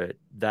spirit.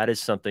 That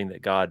is something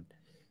that God,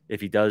 if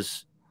he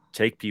does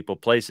take people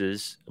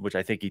places, which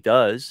I think he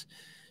does,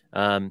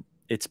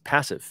 it's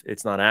passive.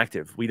 It's not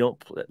active. We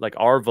don't, like,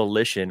 our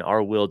volition,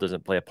 our will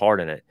doesn't play a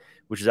part in it,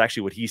 which is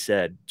actually what he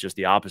said, just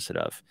the opposite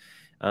of.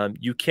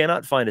 You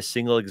cannot find a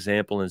single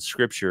example in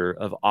scripture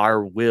of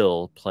our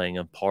will playing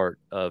a part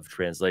of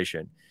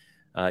translation.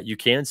 You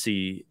can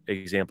see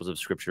examples of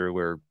scripture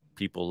where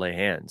people lay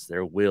hands.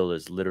 Their will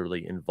is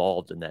literally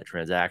involved in that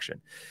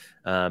transaction.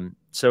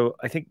 So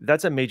I think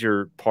that's a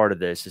major part of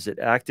this. Is it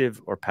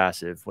active or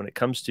passive? When it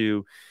comes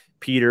to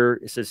Peter,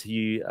 it says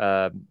he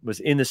was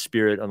in the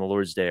spirit on the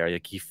Lord's day.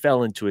 Like, he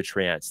fell into a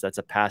trance. That's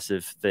a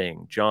passive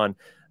thing. John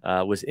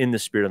was in the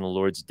spirit on the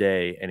Lord's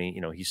day, and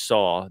he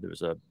saw there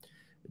was a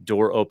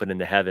door open in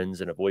the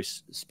heavens and a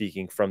voice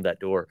speaking from that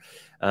door.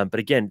 But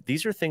again,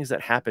 these are things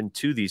that happen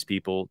to these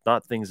people,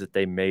 not things that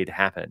they made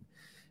happen.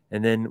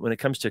 And then when it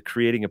comes to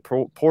creating a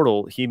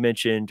portal, he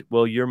mentioned,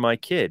 well, you're my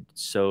kid,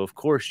 so of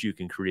course you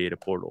can create a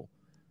portal.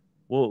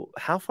 Well,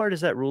 how far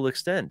does that rule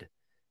extend?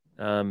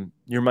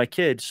 You're my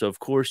kid, so of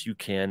course you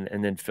can,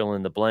 and then fill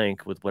in the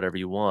blank with whatever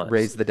you want.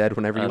 Raise the dead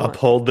whenever you want.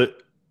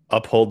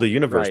 Uphold the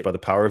universe right. by the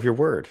power of your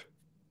word.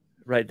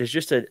 Right. There's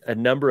just a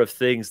number of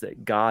things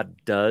that God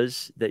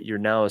does that you're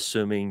now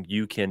assuming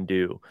you can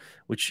do,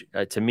 which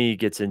to me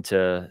gets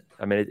into,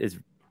 I mean, it's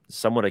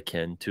somewhat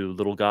akin to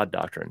little God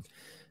doctrine.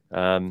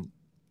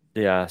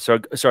 Yeah. So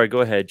sorry,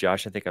 go ahead,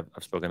 Josh. I think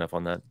I've spoken enough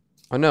on that.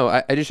 Oh, no,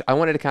 I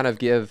wanted to kind of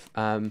give,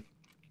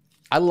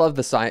 I love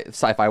the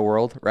sci-fi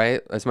world,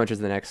 right? As much as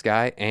the next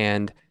guy.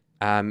 And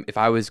if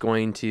I was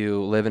going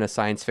to live in a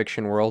science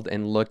fiction world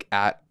and look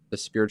at the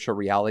spiritual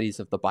realities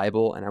of the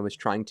Bible, and I was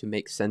trying to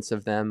make sense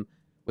of them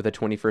with a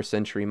 21st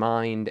century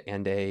mind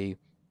and a,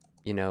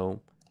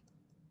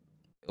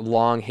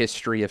 long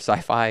history of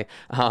sci-fi,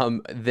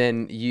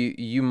 then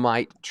you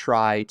might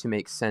try to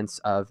make sense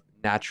of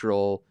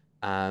natural,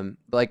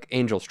 like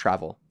angels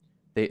travel.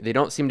 They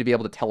don't seem to be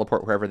able to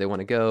teleport wherever they want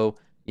to go.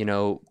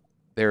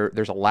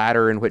 There's a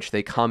ladder in which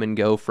they come and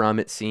go from,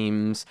 it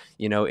seems,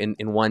 in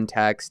one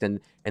text, and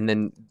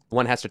then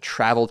one has to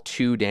travel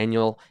to,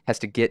 Daniel has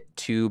to get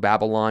to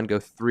Babylon, go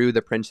through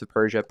the Prince of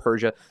Persia.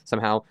 Persia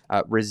somehow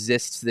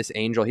resists this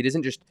angel. He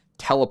doesn't just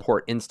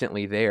teleport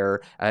instantly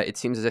there. It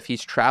seems as if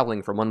he's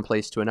traveling from one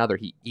place to another.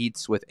 He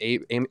eats with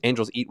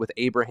angels eat with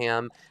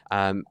Abraham.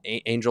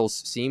 Angels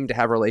seem to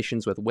have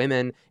relations with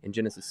women in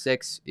Genesis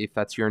 6, if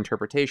that's your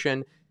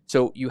interpretation.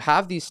 So you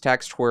have these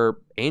texts where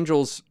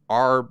angels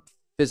are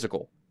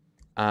physical.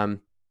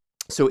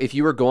 So if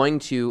you were going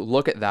to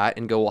look at that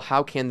and go, well,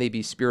 how can they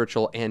be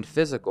spiritual and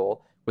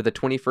physical with a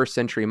 21st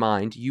century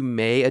mind? You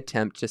may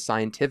attempt to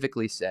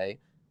scientifically say,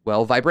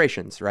 well,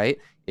 vibrations, right?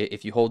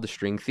 If you hold the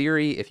string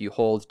theory, if you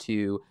hold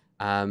to,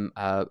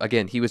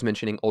 again, he was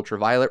mentioning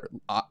ultraviolet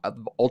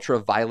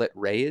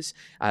rays.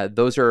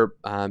 Those are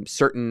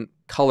certain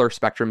color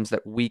spectrums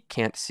that we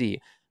can't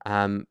see.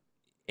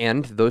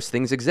 And those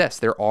things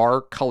exist. There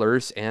are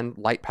colors and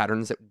light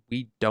patterns that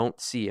we don't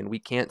see and we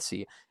can't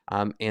see.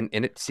 And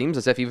it seems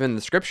as if even in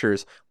the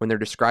scriptures, when they're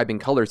describing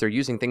colors, they're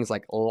using things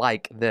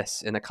like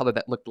this and a color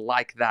that looked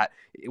like that.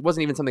 It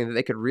wasn't even something that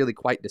they could really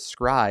quite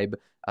describe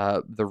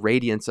the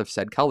radiance of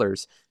said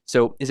colors.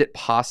 So is it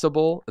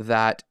possible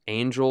that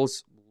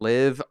angels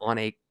live on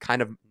a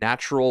kind of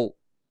natural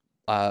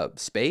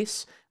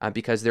space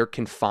because they're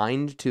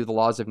confined to the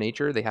laws of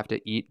nature? They have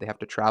to eat, they have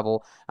to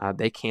travel,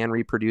 they can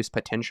reproduce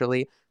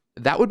potentially.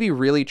 That would be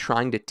really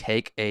trying to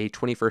take a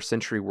 21st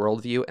century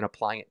worldview and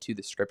applying it to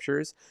the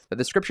scriptures that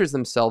the scriptures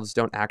themselves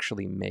don't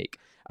actually make.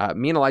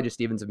 Me and Elijah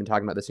Stevens have been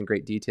talking about this in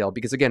great detail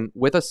because, again,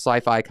 with a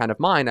sci-fi kind of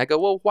mind, I go,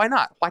 well, why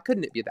not? Why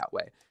couldn't it be that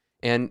way?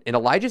 And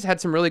Elijah's had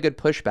some really good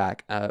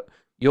pushback.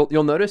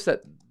 You'll notice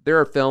that there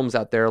are films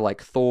out there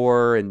like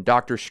Thor and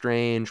Doctor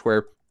Strange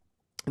where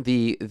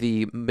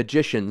the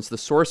magicians, the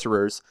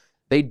sorcerers,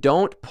 they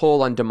don't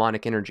pull on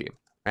demonic energy,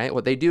 right?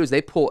 What they do is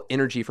they pull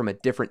energy from a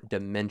different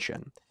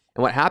dimension.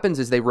 And what happens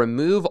is they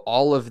remove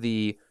all of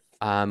the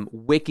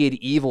wicked,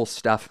 evil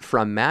stuff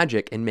from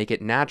magic and make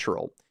it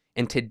natural.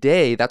 And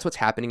today, that's what's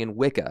happening in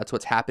Wicca. That's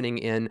what's happening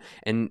in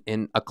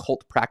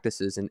occult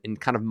practices and in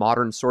kind of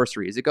modern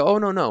sorcery. Is it go, oh,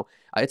 no,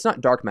 it's not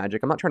dark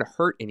magic. I'm not trying to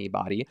hurt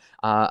anybody.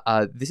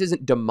 This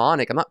isn't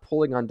demonic. I'm not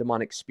pulling on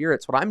demonic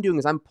spirits. What I'm doing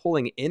is I'm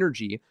pulling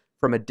energy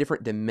from a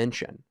different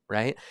dimension,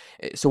 right?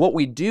 So what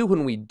we do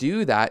when we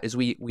do that is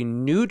we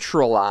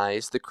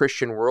neutralize the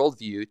Christian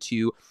worldview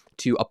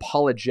to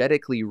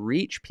apologetically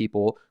reach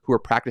people who are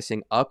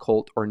practicing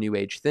occult or New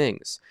Age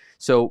things.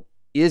 So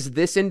is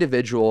this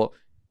individual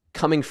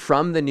coming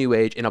from the New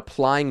Age and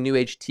applying New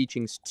Age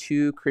teachings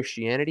to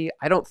Christianity?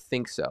 I don't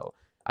think so.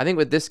 I think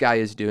what this guy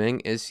is doing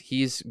is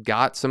he's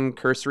got some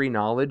cursory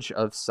knowledge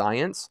of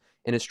science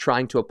and is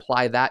trying to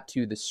apply that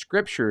to the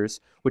scriptures,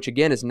 which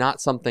again is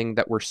not something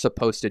that we're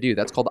supposed to do.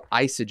 That's called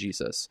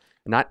eisegesis,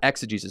 not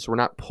exegesis. We're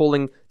not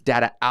pulling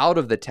data out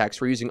of the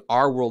text. We're using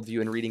our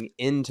worldview and reading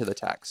into the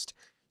text.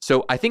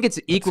 So I think it's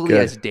equally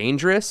as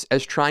dangerous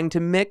as trying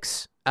to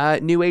mix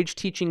New Age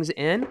teachings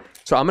in.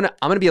 So I'm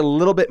gonna be a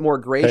little bit more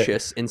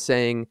gracious in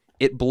saying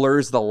it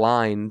blurs the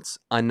lines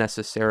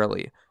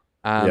unnecessarily.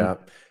 Yeah.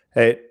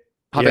 Hey.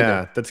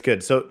 Yeah, that's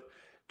good. So,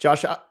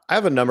 Josh, I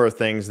have a number of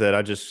things that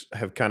I just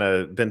have kind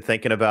of been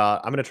thinking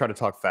about. I'm going to try to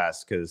talk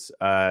fast because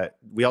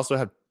we also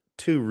have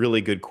two really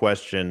good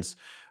questions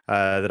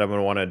that I'm going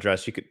to want to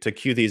address. You could to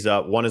queue these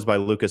up. One is by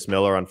Lucas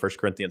Miller on 1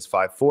 Corinthians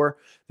 5:4.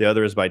 The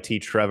other is by T.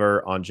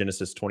 Trevor on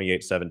Genesis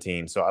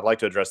 28:17. So I'd like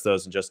to address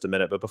those in just a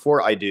minute. But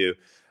before I do,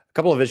 a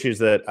couple of issues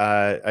that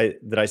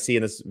I see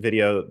in this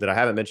video that I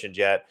haven't mentioned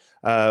yet.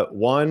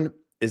 One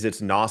is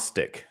it's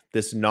Gnostic.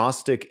 This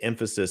Gnostic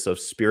emphasis of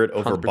spirit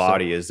over 100%.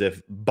 Body, as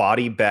if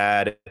body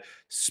bad,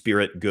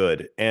 spirit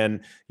good. And,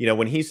 you know,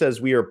 when he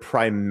says we are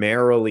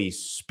primarily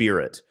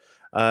spirit,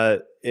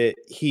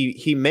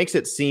 he makes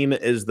it seem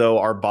as though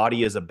our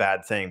body is a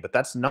bad thing, but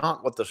that's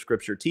not what the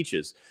scripture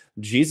teaches.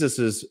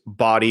 Jesus's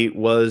body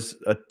was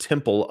a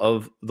temple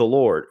of the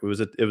Lord. It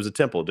was a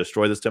temple.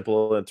 Destroy this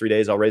temple in 3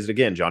 days, I'll raise it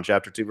again. John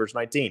chapter 2, verse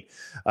 19.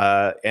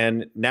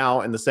 And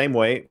now in the same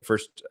way,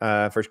 First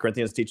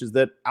Corinthians teaches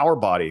that our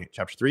body,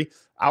 chapter 3,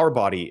 our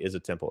body is a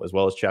temple, as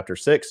well as chapter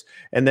 6.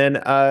 And then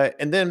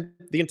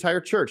the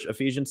entire church,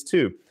 Ephesians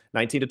 2,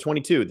 19 to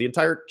 22. The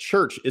entire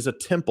church is a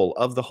temple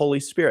of the Holy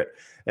Spirit.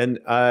 And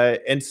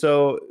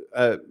so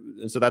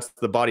that's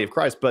the body of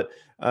Christ. But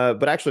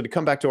actually, to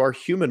come back to our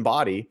human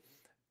body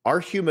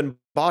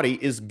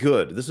is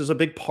good. This is a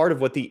big part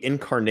of what the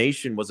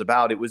incarnation was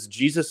about. It was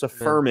Jesus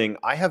affirming,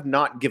 I have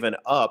not given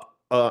up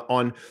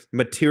on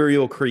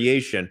material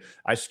creation.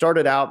 I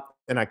started out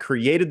and I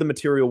created the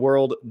material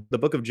world. The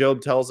book of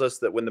Job tells us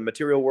that when the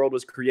material world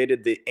was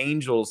created, the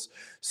angels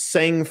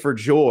sang for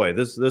joy.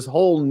 This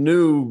whole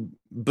new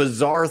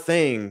bizarre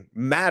thing,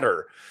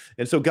 matter.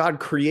 And so God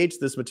creates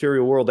this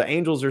material world. The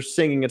angels are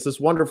singing. It's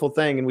this wonderful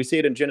thing. And we see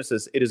it in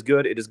Genesis. It is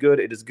good. It is good.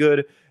 It is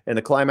good. And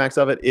the climax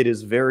of it, it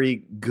is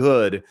very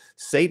good.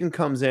 Satan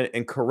comes in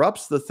and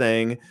corrupts the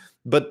thing.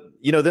 But,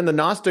 you know, then the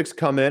Gnostics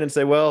come in and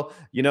say, well,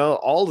 you know,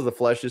 all of the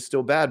flesh is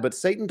still bad, but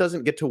Satan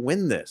doesn't get to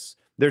win this.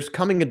 There's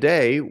coming a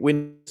day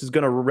when this is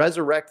going to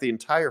resurrect the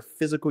entire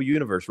physical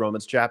universe,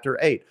 Romans chapter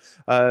 8.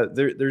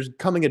 There's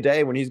coming a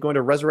day when he's going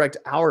to resurrect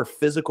our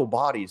physical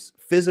bodies.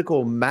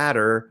 Physical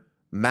matter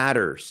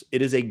matters.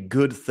 It is a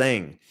good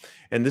thing.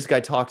 And this guy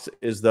talks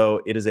as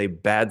though it is a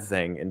bad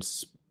thing and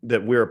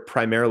that we're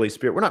primarily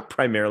spirit. We're not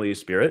primarily a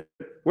spirit.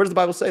 Where does the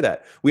Bible say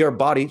that? We are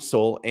body,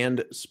 soul,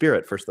 and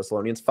spirit, 1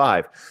 Thessalonians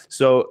 5.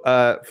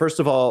 So first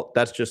of all,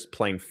 that's just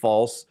plain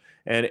false.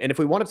 And if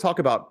we want to talk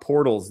about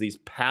portals, these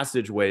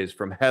passageways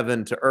from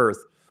heaven to earth,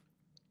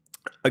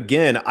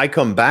 again, I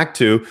come back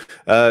to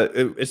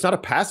it's not a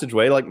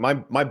passageway. Like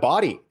my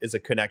body is a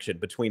connection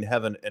between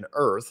heaven and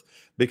earth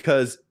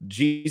because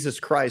Jesus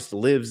Christ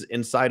lives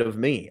inside of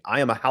me. I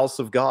am a house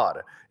of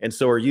God, and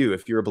so are you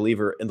if you're a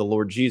believer in the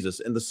Lord Jesus.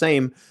 And the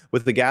same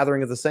with the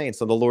gathering of the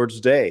saints on the Lord's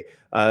day.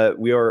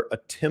 We are a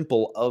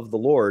temple of the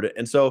Lord,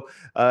 and so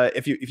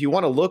if you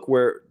want to look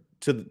where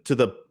to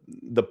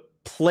the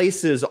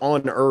places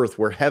on earth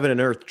where heaven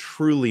and earth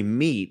truly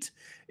meet,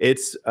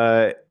 it's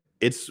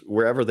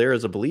wherever there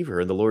is a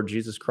believer in the Lord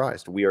Jesus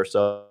Christ. We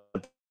ourselves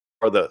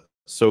are the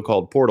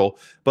so-called portal,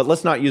 but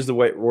let's not use the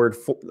word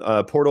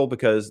portal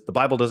because the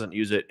Bible doesn't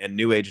use it and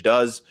New Age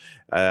does.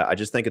 I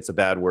just think it's a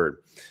bad word.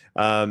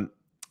 I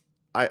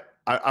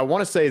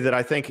want to say that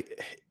I think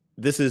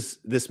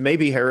this may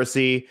be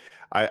heresy.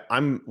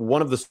 I'm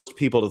one of the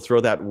people to throw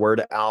that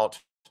word out,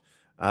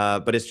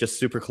 but it's just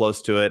super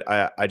close to it.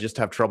 I just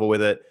have trouble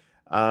with it,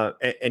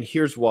 and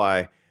here's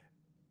why.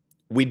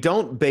 We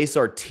don't base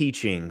our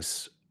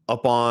teachings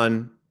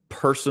upon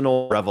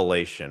personal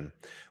revelation.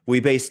 We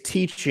base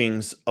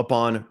teachings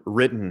upon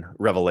written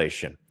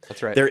revelation.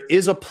 That's right. There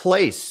is a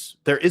place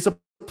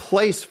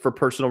for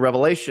personal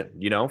revelation.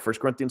 1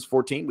 Corinthians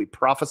 14, we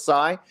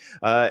prophesy,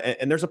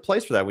 and there's a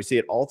place for that. We see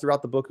it all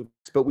throughout the book,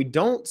 but we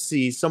don't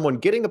see someone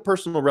getting a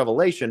personal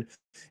revelation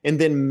and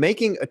then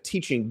making a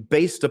teaching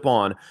based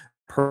upon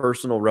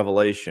personal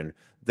revelation.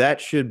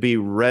 That should be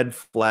red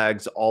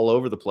flags all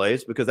over the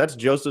place because that's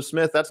Joseph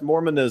Smith. That's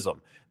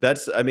Mormonism.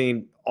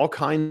 All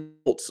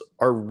kinds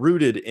are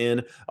rooted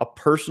in a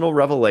personal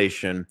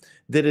revelation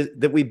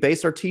that we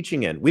base our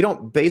teaching in. We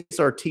don't base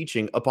our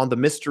teaching upon the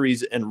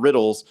mysteries and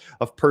riddles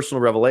of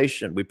personal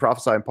revelation. We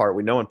prophesy in part,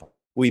 we know in part.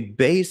 We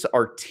base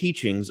our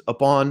teachings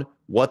upon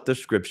what the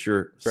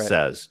scripture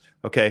says.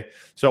 Okay.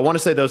 So I want to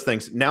say those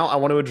things. Now I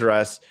want to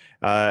address,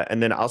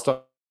 and then I'll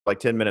start like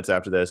 10 minutes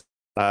after this.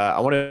 I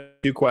want to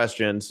do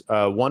questions.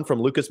 One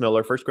from Lucas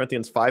Miller, 1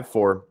 Corinthians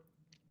 5:4.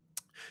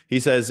 He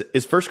says,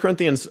 "Is 1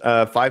 Corinthians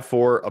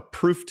 5:4 a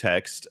proof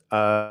text?"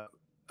 And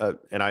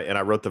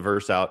I wrote the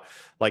verse out.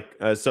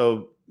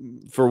 So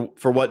for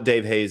what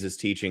Dave Hayes is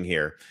teaching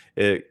here,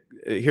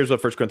 here's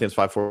what 1 Corinthians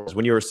 5:4 is: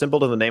 "When you are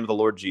assembled in the name of the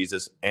Lord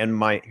Jesus,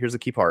 here's the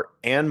key part,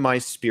 and my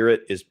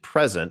spirit is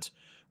present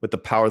with the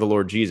power of the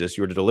Lord Jesus,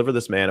 you are to deliver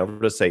this man over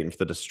to Satan for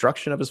the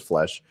destruction of his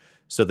flesh,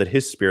 so that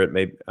his spirit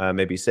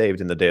may be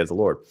saved in the day of the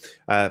Lord."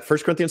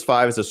 1 Corinthians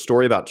 5 is a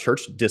story about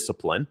church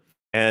discipline.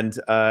 And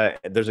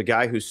there's a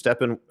guy who's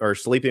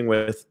sleeping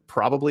with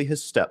probably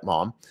his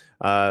stepmom,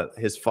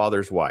 his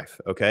father's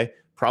wife, okay?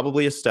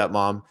 Probably a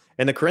stepmom.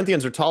 And the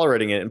Corinthians are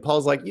tolerating it. And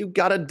Paul's like, you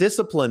got to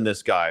discipline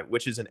this guy,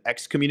 which is an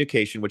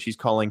excommunication, which he's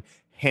calling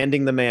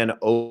handing the man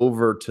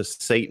over to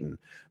Satan,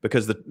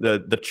 because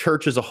the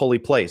church is a holy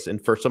place.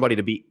 And for somebody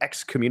to be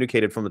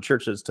excommunicated from the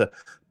church is to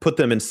put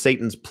them in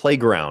Satan's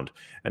playground.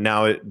 And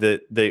now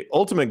the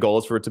ultimate goal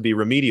is for it to be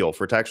remedial,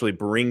 for it to actually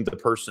bring the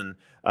person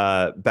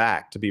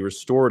back, to be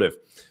restorative.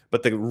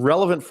 But the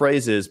relevant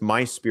phrase is,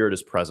 my spirit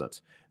is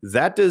present.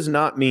 That does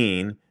not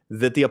mean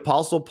that the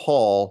Apostle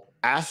Paul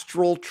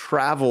astral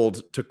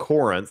traveled to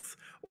Corinth,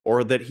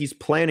 or that he's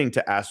planning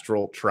to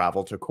astral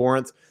travel to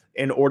Corinth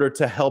in order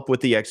to help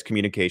with the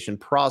excommunication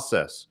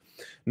process.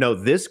 No,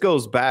 this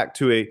goes back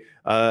to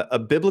a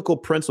biblical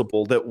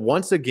principle that,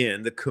 once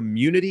again, the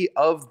community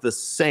of the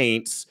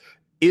saints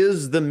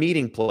is the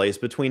meeting place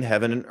between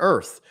heaven and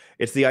earth.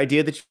 It's the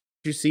idea that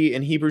you see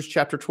in Hebrews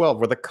chapter 12,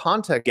 where the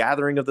context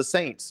gathering of the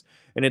saints.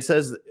 And it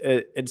says,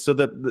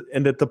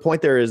 that the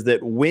point there is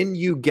that when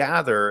you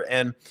gather,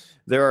 and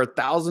there are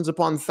thousands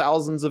upon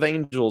thousands of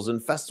angels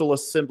in festal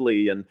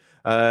assembly, and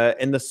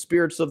the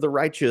spirits of the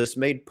righteous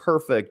made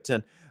perfect,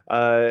 and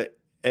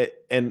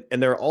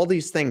there are all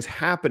these things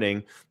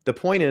happening. The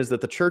point is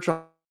that the church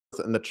on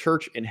earth and the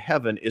church in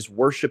heaven is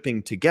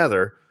worshiping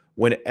together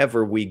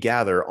whenever we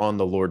gather on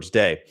the Lord's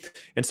day.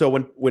 And so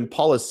when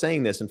Paul is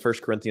saying this in 1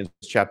 Corinthians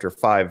chapter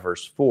 5,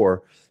 verse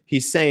 4,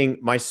 he's saying,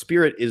 my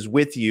spirit is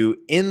with you,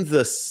 in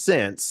the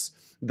sense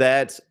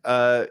that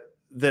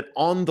that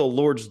on the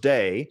Lord's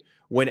day,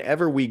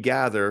 whenever we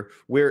gather,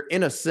 we're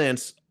in a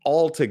sense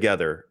all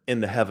together in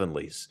the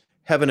heavenlies.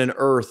 Heaven and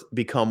earth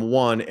become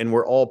one, and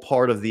we're all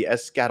part of the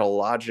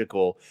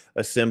eschatological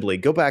assembly.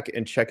 Go back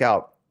and check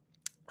out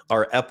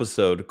our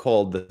episode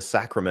called The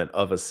Sacrament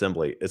of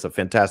Assembly. It's a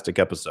fantastic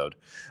episode.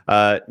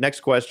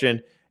 Next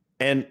question.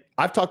 And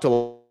I've talked to a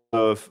lot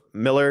of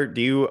Miller.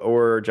 Do you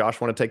or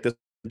Josh want to take this?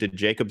 Did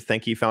Jacob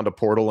think he found a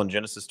portal in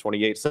Genesis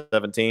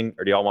 28:17,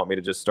 or do y'all want me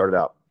to just start it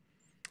out?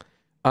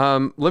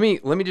 Let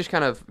me just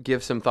kind of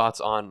give some thoughts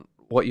on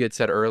what you had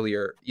said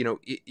earlier.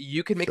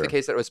 You could make the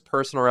case that it was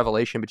personal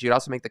revelation, but you'd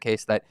also make the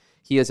case that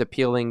he is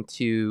appealing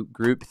to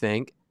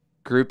groupthink,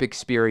 group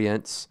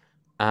experience,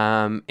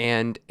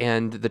 and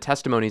the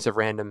testimonies of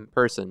random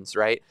persons,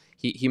 right?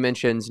 He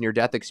mentions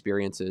near-death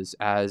experiences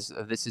as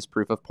this is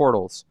proof of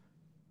portals.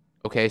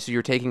 Okay, so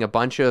you're taking a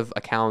bunch of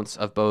accounts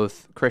of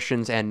both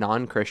Christians and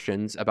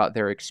non-Christians about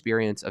their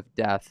experience of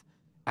death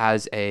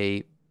as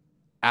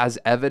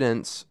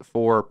evidence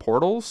for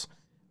portals.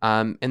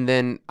 And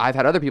then I've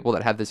had other people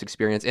that have this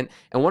experience. And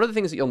one of the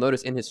things that you'll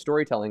notice in his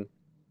storytelling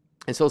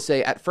is he'll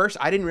say, at first,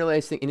 I didn't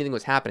realize anything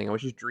was happening. I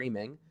was just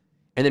dreaming.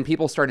 And then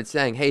people started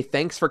saying, hey,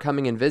 thanks for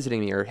coming and visiting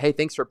me, or hey,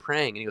 thanks for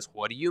praying. And he goes,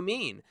 what do you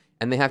mean?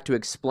 And they have to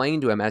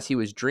explain to him, as he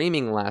was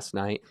dreaming last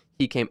night,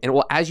 he came. And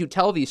well, as you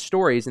tell these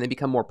stories and they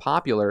become more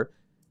popular,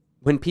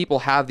 when people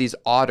have these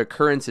odd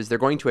occurrences, they're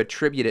going to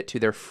attribute it to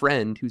their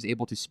friend who's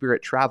able to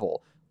spirit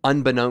travel,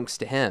 unbeknownst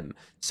to him.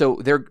 So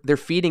they're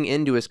feeding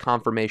into his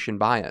confirmation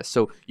bias.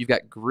 So you've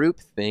got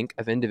groupthink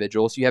of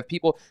individuals. You have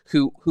people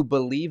who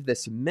believe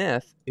this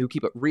myth, who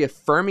keep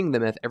reaffirming the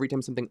myth every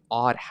time something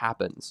odd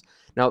happens.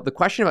 Now, the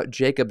question about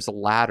Jacob's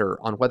ladder,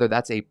 on whether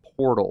that's a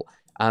portal,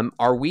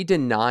 are we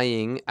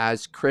denying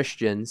as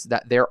Christians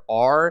that there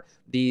are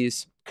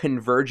these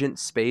convergent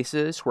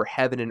spaces where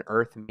heaven and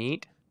earth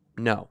meet?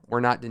 No,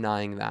 we're not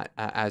denying that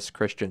as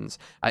Christians.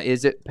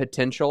 Is it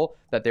potential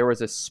that there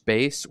was a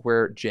space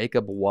where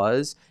Jacob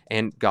was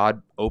and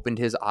God opened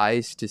his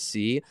eyes to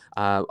see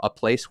a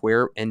place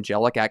where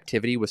angelic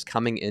activity was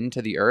coming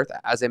into the earth?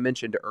 As I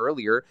mentioned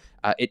earlier,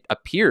 it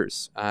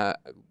appears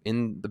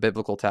in the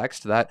biblical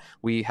text that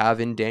we have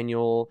in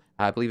Daniel,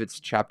 I believe it's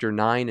chapter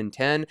 9 and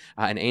 10,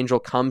 an angel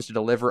comes to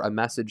deliver a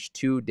message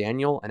to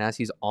Daniel, and as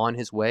he's on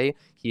his way,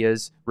 he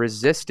is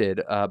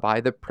resisted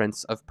by the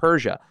prince of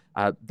Persia.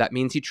 That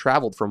means he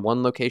traveled from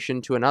one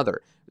location to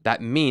another.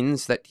 That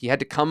means that he had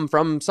to come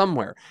from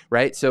somewhere,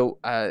 right? So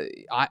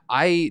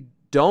I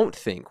don't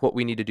think what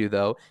we need to do,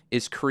 though,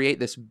 is create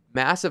this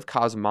massive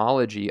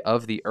cosmology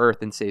of the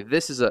earth and say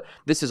this is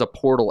a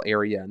portal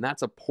area and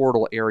that's a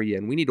portal area,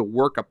 and we need to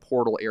work a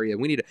portal area.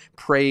 We need to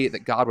pray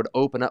that God would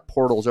open up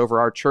portals over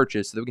our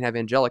churches so that we can have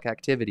angelic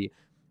activity.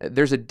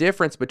 There's a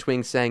difference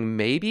between saying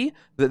maybe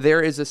that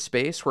there is a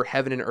space where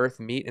heaven and earth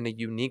meet in a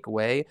unique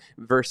way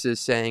versus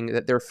saying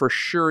that there for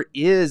sure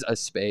is a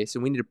space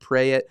and we need to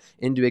pray it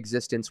into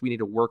existence. We need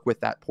to work with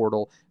that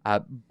portal.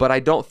 But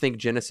I don't think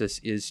Genesis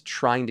is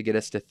trying to get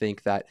us to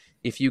think that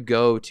if you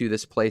go to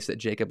this place that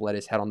Jacob laid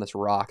his head on this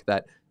rock,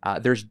 that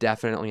there's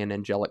definitely an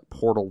angelic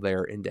portal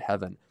there into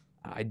heaven.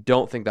 I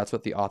don't think that's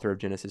what the author of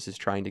Genesis is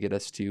trying to get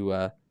us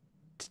to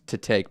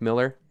take.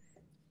 Miller?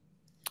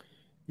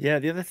 Yeah,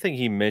 the other thing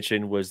he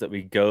mentioned was that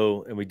we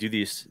go and we do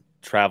these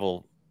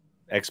travel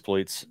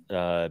exploits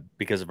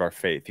because of our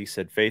faith. He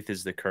said faith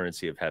is the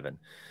currency of heaven,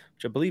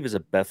 which I believe is a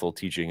Bethel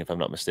teaching, if I'm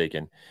not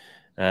mistaken.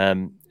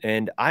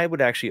 And I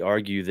would actually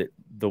argue that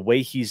the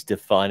way he's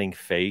defining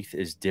faith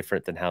is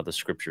different than how the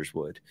scriptures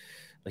would.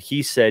 Like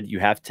he said, you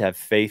have to have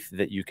faith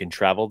that you can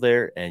travel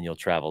there, and you'll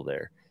travel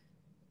there.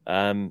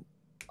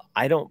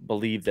 I don't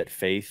believe that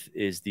faith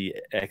is the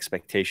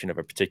expectation of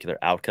a particular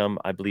outcome.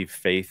 I believe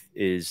faith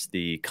is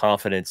the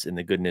confidence in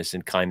the goodness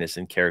and kindness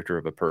and character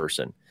of a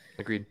person.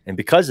 Agreed. And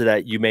because of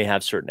that, you may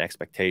have certain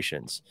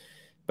expectations.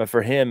 But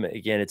for him,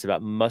 again, it's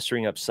about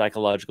mustering up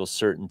psychological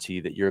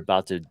certainty that you're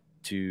about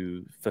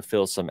to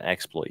fulfill some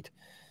exploit.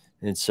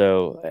 And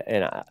so,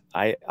 and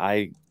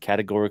I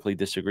categorically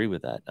disagree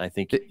with that. I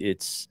think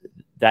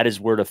that is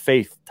word of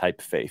faith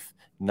type faith,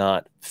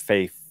 not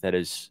faith that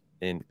is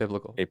in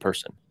biblical a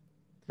person.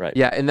 Right.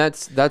 Yeah, and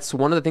that's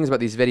one of the things about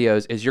these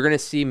videos is you're going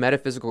to see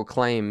metaphysical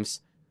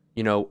claims,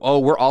 oh,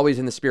 we're always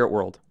in the spirit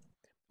world.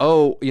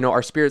 Oh,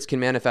 our spirits can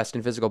manifest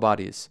in physical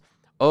bodies.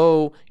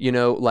 Oh, we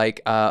know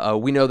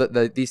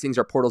that these things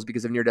are portals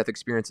because of near-death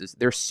experiences.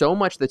 There's so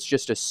much that's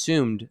just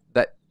assumed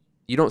that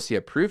you don't see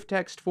a proof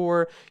text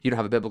for, you don't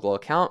have a biblical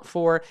account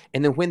for,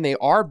 and then when they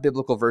are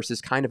biblical verses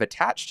kind of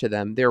attached to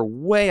them, they're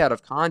way out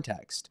of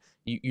context.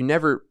 You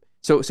never...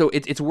 So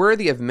it's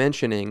worthy of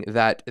mentioning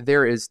that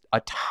there is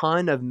a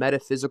ton of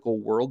metaphysical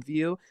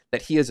worldview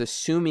that he is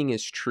assuming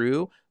is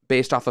true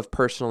based off of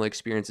personal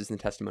experiences and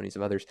testimonies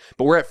of others.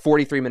 But we're at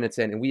 43 minutes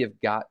in, and we have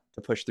got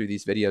to push through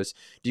these videos.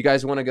 Do you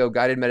guys want to go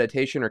guided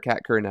meditation or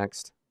Kat Kerr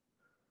next?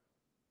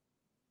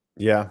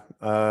 Yeah.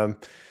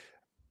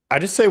 I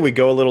just say we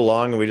go a little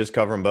long and we just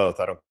cover them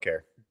both. I don't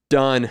care.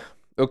 Done.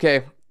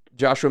 Okay.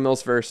 Joshua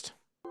Mills first.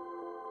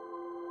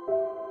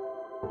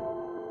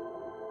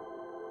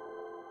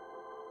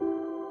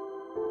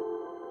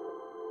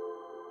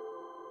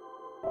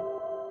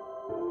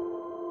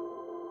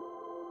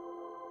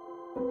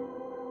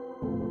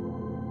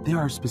 There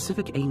are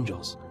specific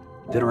angels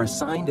that are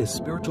assigned as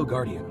spiritual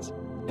guardians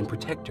and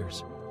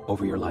protectors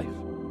over your life.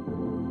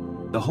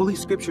 The Holy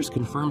Scriptures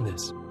confirm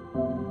this.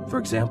 For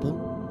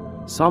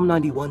example, Psalm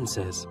 91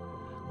 says,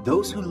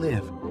 "Those who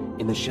live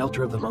in the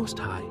shelter of the Most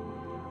High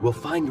will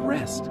find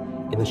rest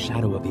in the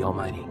shadow of the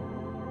Almighty.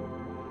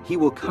 He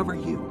will cover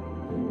you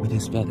with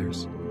his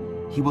feathers.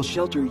 He will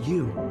shelter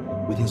you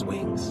with his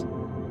wings.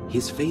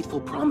 His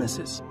faithful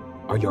promises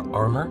are your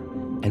armor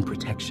and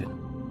protection."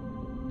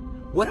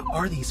 What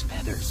are these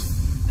feathers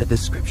that the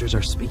Scriptures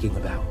are speaking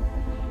about?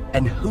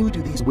 And who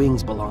do these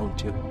wings belong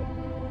to?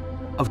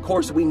 Of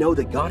course, we know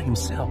that God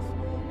himself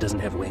doesn't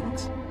have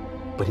wings,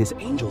 but his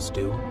angels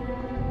do.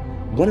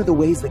 One of the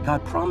ways that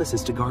God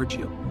promises to guard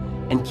you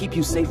and keep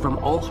you safe from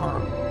all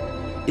harm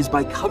is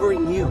by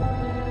covering you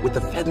with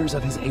the feathers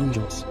of his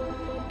angels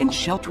and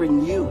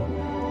sheltering you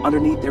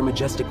underneath their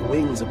majestic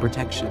wings of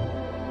protection.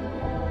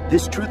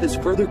 This truth is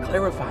further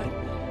clarified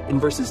in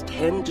verses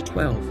 10 to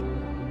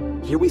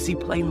 12. Here we see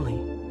plainly,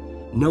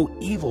 no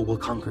evil will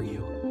conquer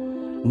you.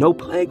 No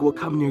plague will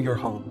come near your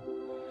home,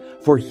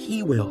 for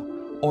he will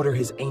order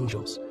his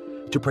angels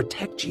to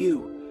protect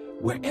you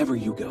wherever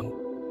you go.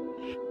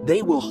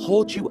 They will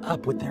hold you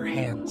up with their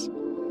hands,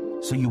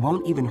 so you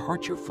won't even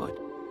hurt your foot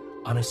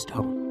on a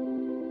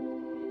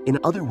stone. In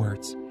other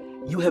words,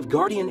 you have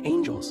guardian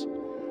angels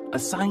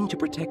assigned to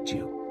protect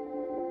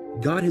you.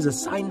 God has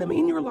assigned them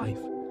in your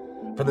life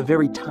from the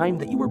very time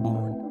that you were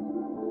born.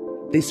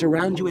 They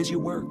surround you as you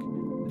work.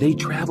 They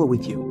travel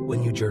with you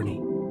when you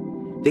journey.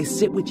 They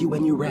sit with you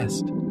when you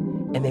rest,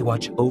 and they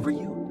watch over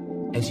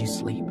you as you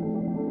sleep.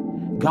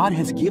 God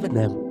has given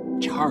them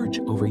charge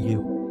over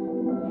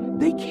you.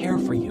 They care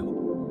for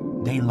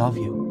you. They love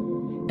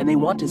you, and they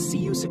want to see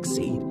you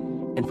succeed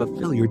and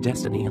fulfill your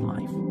destiny in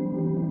life.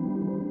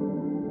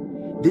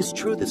 This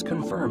truth is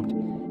confirmed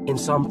in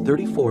Psalm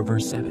 34,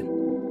 verse 7,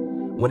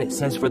 when it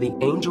says, "For the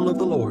angel of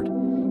the Lord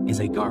is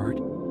a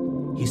guard.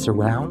 He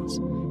surrounds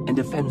and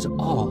defends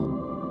all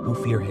who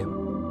fear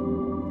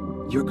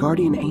him." Your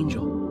guardian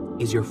angel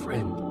is your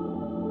friend.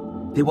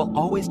 They will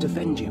always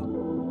defend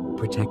you,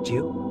 protect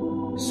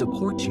you,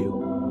 support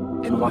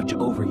you, and watch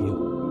over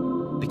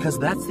you, because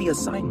that's the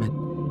assignment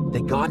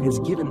that God has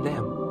given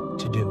them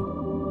to do.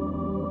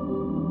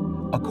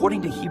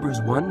 According to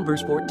Hebrews 1,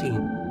 verse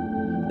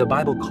 14, the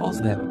Bible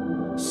calls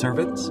them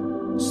servants,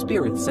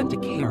 spirits sent to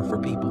care for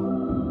people.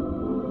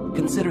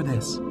 Consider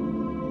this.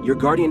 Your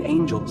guardian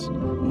angels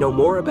know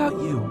more about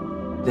you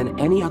than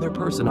any other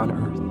person on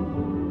earth.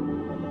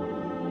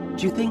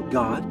 Do you think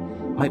God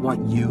might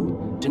want you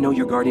to know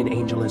your guardian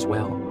angel as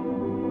well?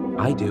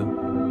 I do.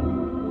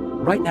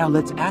 Right now,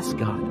 let's ask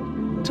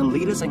God to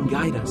lead us and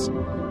guide us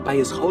by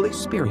His Holy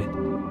Spirit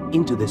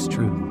into this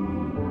truth.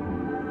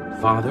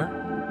 Father,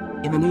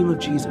 in the name of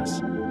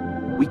Jesus,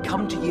 we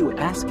come to you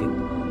asking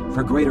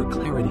for greater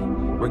clarity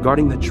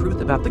regarding the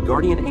truth about the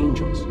guardian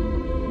angels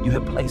you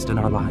have placed in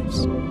our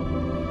lives.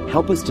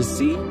 Help us to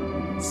see,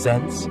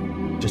 sense,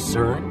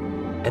 discern,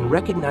 and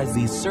recognize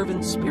these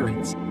servant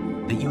spirits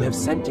that you have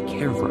sent to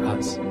care for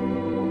us.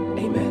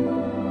 Amen.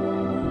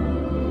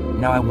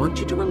 Now I want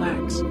you to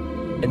relax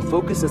and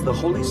focus as the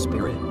Holy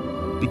Spirit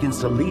begins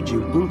to lead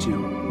you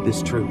into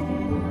this truth.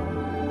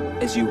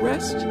 As you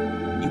rest,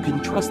 you can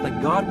trust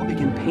that God will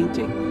begin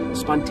painting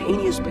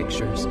spontaneous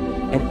pictures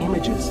and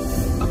images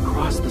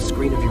across the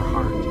screen of your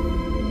heart.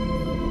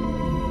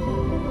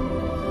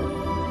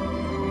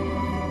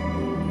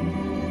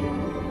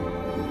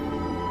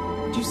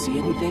 Do you see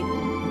anything?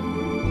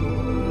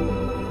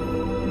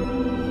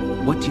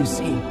 What do you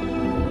see?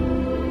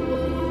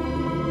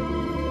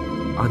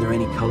 Are there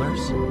any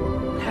colors,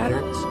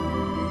 patterns,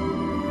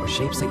 or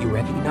shapes that you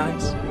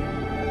recognize?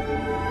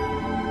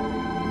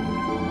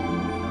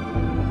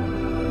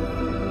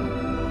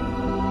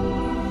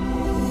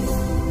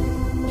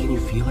 Can you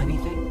feel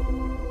anything?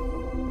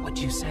 What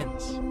do you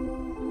sense?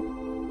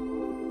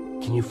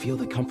 Can you feel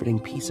the comforting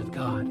peace of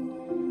God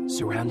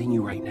surrounding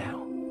you right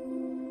now?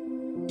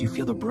 Do you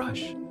feel the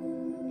brush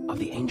of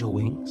the angel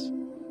wings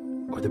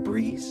or the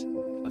breeze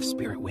of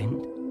spirit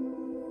wind?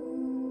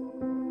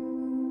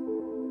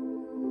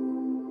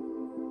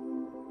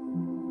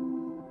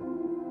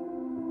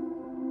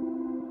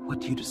 What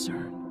do you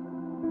discern?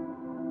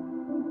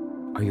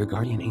 Are your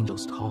guardian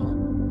angels tall?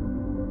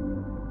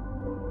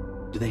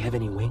 Do they have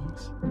any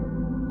wings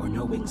or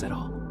no wings at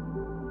all?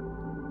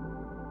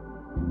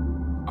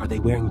 Are they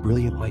wearing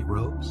brilliant white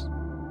robes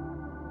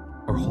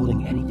or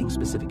holding anything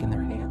specific in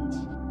their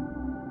hands?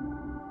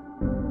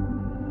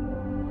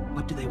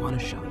 What do they want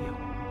to show you?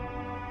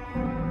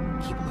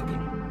 Keep looking.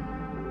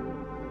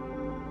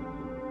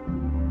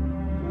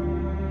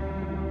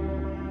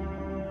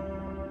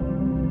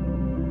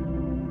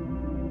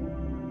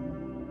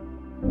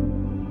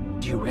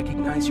 Do you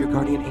recognize your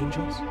guardian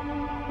angels?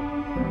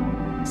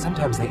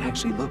 Sometimes they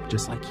actually look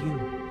just like you.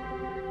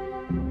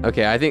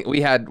 Okay, I think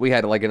we had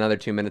like another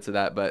 2 minutes of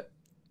that, but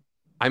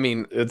I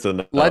mean, it's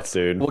enough,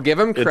 dude. We'll give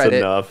him credit.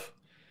 It's enough.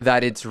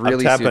 That it's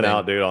really I'm tapping soothing.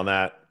 out, dude, on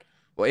that.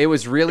 Well, it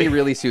was really,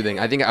 really soothing.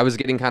 I think I was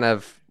getting kind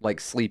of like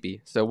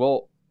sleepy.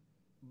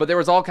 But there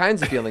was all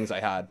kinds of feelings I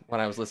had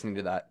when I was listening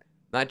to that.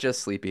 Not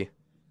just sleepy.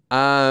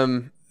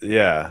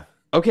 Yeah.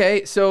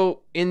 Okay,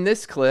 so in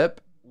this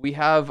clip, we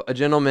have a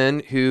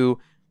gentleman who,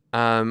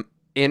 and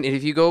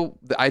if you go,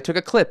 I took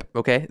a clip,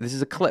 okay? This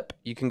is a clip.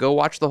 You can go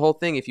watch the whole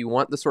thing if you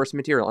want the source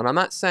material. And I'm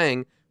not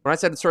saying, when I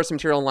said the source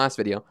material in the last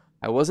video,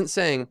 I wasn't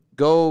saying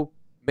go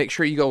make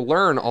sure you go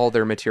learn all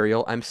their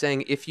material. I'm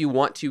saying if you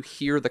want to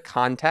hear the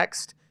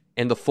context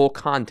and the full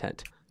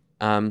content.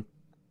 I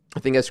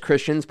think as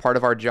Christians, part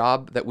of our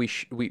job that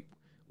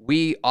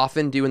we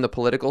often do in the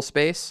political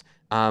space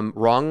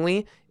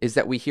wrongly is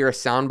that we hear a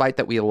soundbite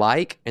that we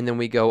like, and then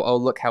we go, oh,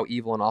 look how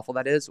evil and awful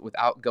that is,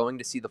 without going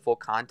to see the full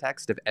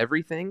context of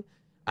everything.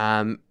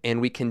 And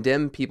we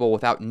condemn people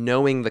without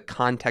knowing the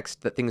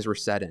context that things were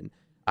said in.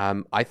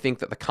 I think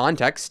that the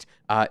context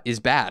is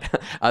bad.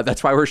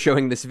 That's why we're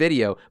showing this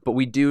video. But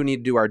we do need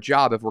to do our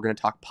job if we're going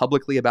to talk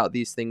publicly about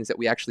these things, that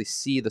we actually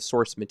see the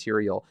source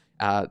material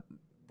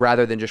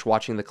rather than just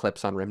watching the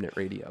clips on Remnant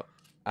Radio.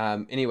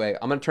 Anyway,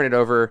 I'm going to turn it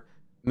over.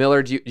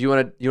 Miller, do you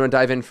want to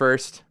dive in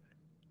first?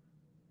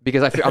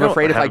 Because I'm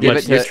afraid if I give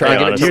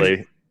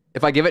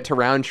it to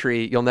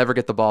Rowntree, you'll never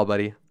get the ball,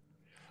 buddy.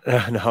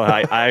 No,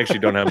 I actually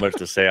don't have much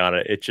to say on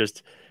it. It's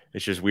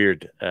just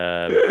weird.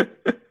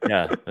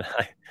 Yeah.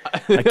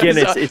 Again,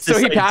 it's so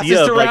he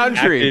passes to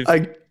Rowntree.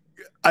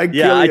 I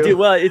do.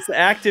 Well, it's the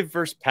active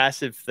versus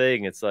passive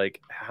thing. It's like,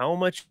 how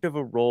much of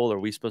a role are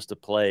we supposed to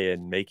play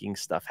in making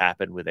stuff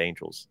happen with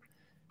angels?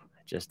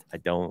 I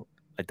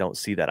don't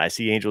see that. I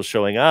see angels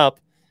showing up.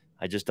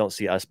 I just don't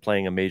see us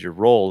playing a major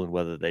role in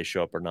whether they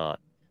show up or not,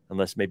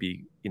 unless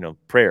maybe,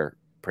 prayer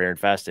and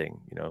fasting,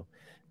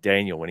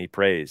 Daniel, when he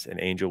prays, an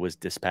angel was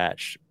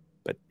dispatched,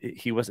 but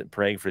he wasn't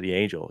praying for the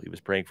angel. He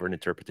was praying for an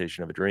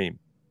interpretation of a dream.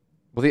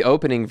 Well, the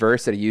opening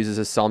verse that he uses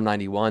is Psalm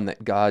 91,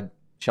 that God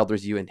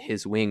shelters you in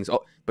his wings.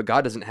 Oh, but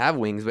God doesn't have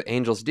wings, but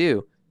angels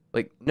do.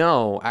 Like,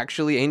 no,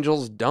 actually,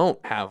 angels don't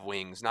have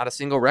wings. Not a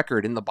single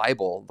record in the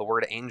Bible, the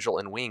word angel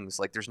and wings.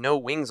 Like, there's no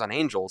wings on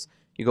angels.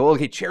 You go,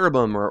 okay,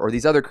 cherubim or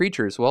these other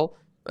creatures. Well,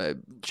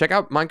 check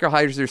out Michael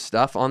Heiser's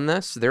stuff on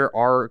this. There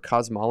are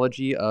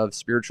cosmology of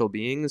spiritual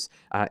beings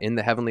in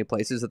the heavenly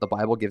places that the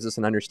Bible gives us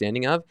an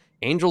understanding of.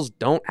 Angels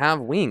don't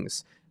have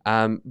wings,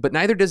 but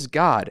neither does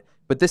God.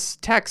 But this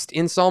text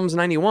in Psalms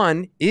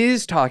 91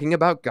 is talking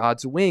about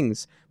God's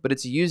wings, but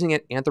it's using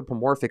it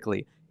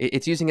anthropomorphically.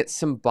 It's using it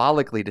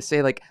symbolically to say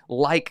a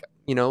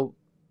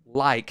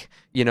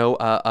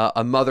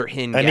mother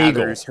hen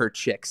gathers her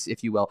chicks,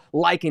 if you will,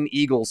 like an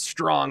eagle's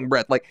strong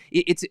breath. Like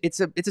it's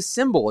a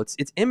symbol.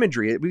 It's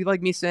imagery. It'd be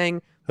like me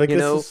saying,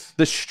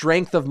 the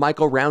strength of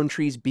Michael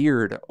Rowntree's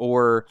beard,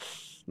 or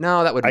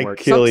no, that wouldn't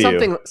work.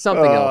 Something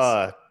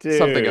else. Dude.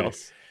 Something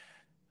else.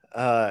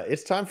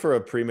 It's time for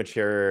a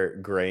premature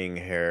graying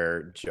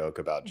hair joke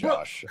about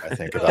Josh, I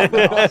think, about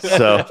now.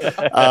 So,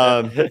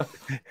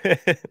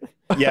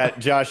 yeah,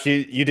 Josh,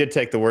 you did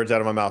take the words out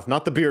of my mouth.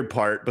 Not the beard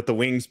part, but the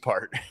wings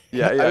part.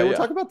 Yeah. We'll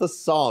talk about the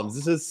Psalms.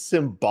 This is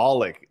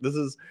symbolic. This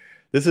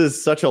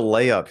is such a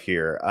layup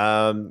here.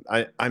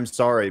 I'm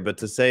sorry, but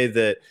to say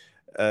that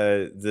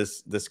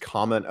this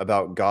comment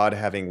about God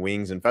having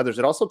wings and feathers,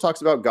 it also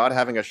talks about God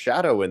having a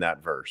shadow in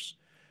that verse.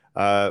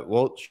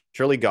 Well,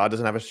 surely God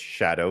doesn't have a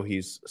shadow.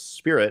 He's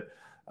spirit.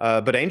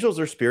 But angels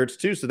are spirits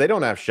too, so they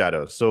don't have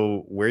shadows.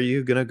 So where are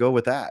you going to go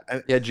with that?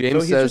 Yeah,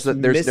 James says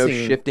that there's no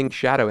shifting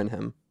shadow in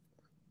him.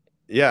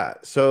 Yeah,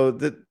 so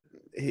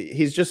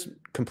he's just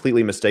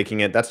completely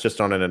mistaking it. That's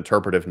just on an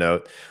interpretive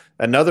note.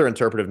 Another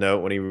interpretive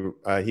note, when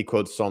he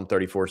quotes Psalm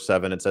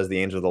 34:7, it says, "The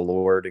angel of the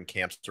Lord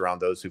encamps around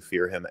those who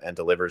fear him and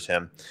delivers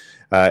him,"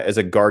 as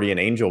a guardian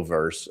angel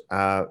verse.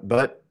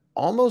 But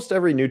almost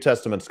every New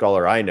Testament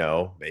scholar I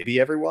know, maybe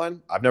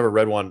everyone, I've never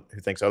read one who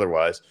thinks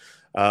otherwise,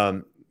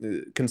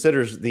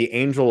 considers the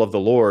angel of the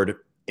Lord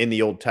in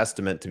the Old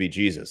Testament to be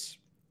Jesus,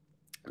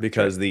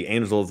 because the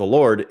angel of the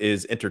Lord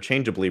is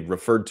interchangeably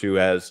referred to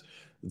as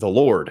the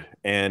Lord,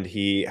 and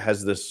he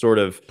has this sort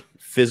of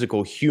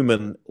physical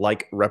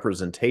human-like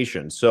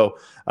representation. So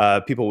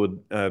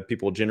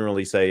people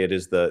generally say it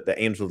is the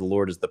angel of the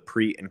Lord is the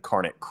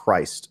pre-incarnate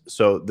Christ.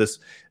 So this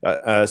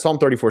Psalm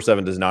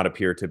 34:7 does not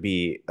appear to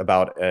be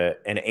about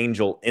an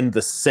angel in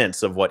the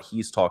sense of what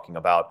he's talking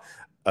about,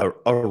 a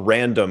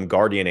random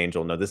guardian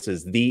angel. No, this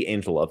is the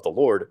angel of the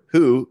Lord,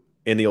 who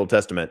in the Old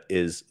Testament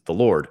is the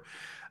Lord.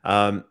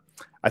 I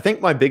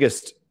think my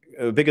biggest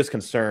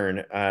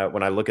concern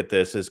when I look at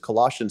this is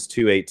Colossians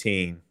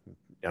 2:18.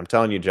 I'm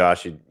telling you,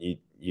 Josh,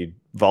 you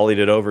volleyed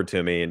it over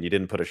to me, and you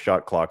didn't put a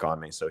shot clock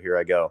on me. So here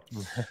I go.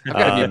 I've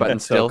got a mute button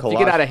still. If you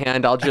get out of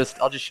hand, I'll just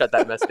shut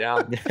that mess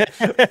down.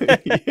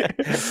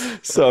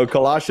 So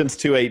Colossians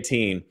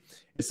 2:18,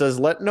 it says,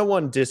 "Let no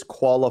one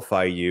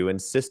disqualify you,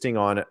 insisting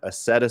on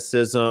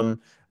asceticism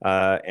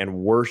and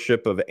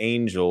worship of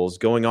angels,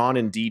 going on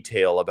in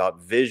detail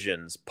about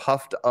visions,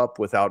 puffed up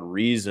without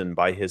reason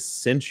by his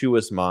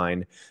sensuous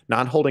mind,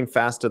 not holding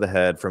fast to the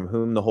head, from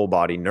whom the whole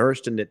body,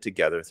 nourished and knit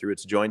together through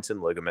its joints and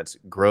ligaments,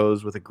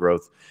 grows with a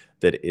growth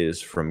that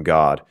is from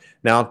God."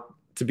 Now,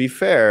 to be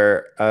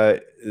fair,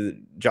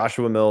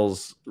 Joshua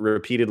Mills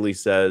repeatedly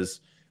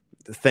says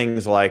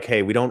things like,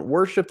 "Hey, we don't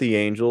worship the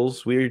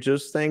angels; we're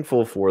just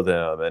thankful for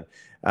them,"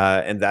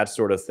 and that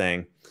sort of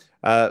thing.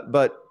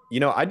 But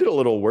I did a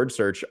little word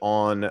search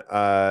on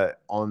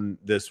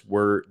this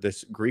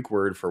Greek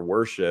word for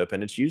worship,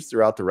 and it's used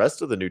throughout the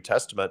rest of the New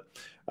Testament.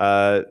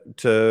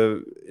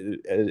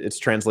 It's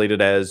translated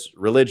as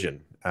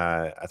religion.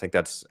 I think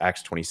that's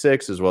Acts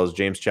 26, as well as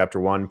James chapter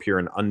 1. Pure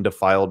and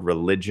undefiled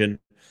religion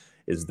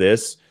is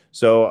this.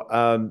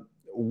 So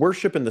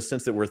worship, in the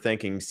sense that we're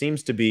thinking,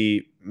 seems to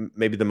be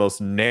maybe the most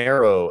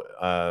narrow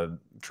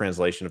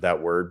translation of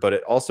that word, but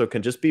it also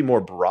can just be more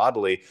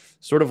broadly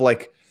sort of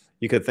like,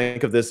 you could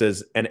think of this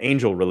as an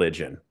angel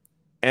religion.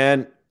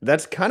 And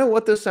that's kind of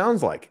what this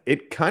sounds like.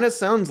 It kind of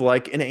sounds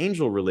like an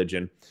angel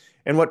religion.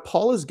 And what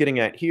Paul is getting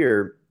at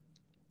here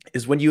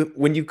is when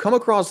you come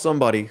across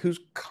somebody who's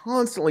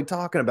constantly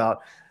talking about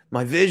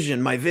my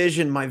vision,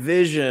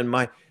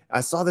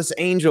 I saw this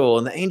angel,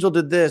 and the angel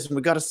did this, and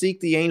we got to seek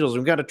the angels,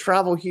 and we got to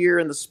travel here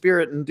in the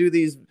spirit and do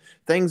these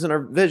things in our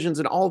visions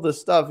and all this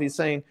stuff. He's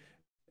saying,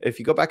 if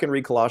you go back and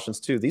read Colossians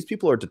 2, these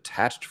people are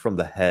detached from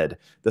the head.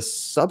 The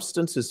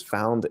substance is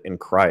found in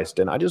Christ.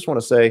 And I just want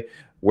to say,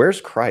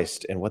 where's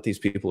Christ in what these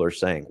people are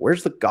saying?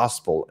 Where's the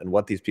gospel in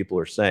what these people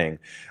are saying?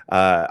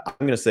 I'm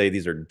going to say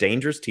these are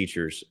dangerous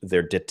teachers.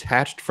 They're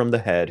detached from the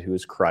head, who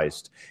is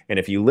Christ. And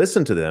if you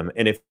listen to them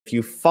and if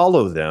you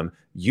follow them,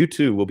 you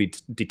too will be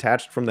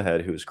detached from the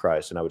head, who is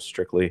Christ. And I would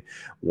strictly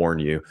warn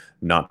you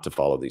not to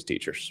follow these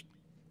teachers.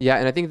 Yeah,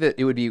 and I think that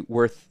it would be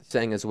worth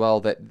saying as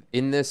well that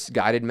in this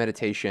guided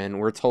meditation,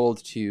 we're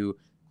told to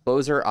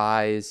close our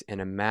eyes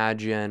and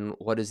imagine,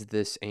 what does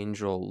this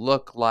angel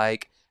look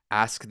like?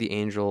 Ask the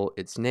angel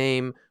its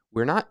name.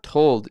 We're not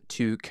told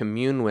to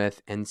commune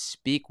with and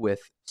speak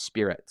with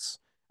spirits.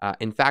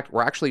 In fact,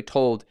 we're actually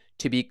told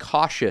to be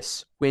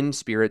cautious when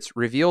spirits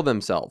reveal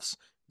themselves,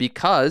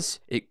 because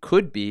it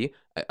could be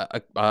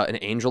an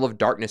angel of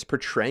darkness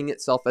portraying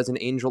itself as an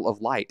angel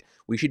of light.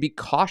 We should be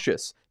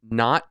cautious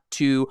not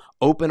to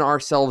open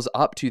ourselves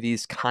up to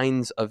these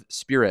kinds of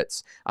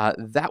spirits.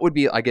 That would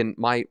be, again,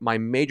 my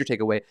major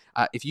takeaway.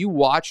 If you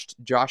watched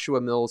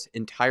Joshua Mills'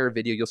 entire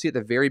video, you'll see at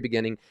the very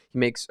beginning, he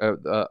makes,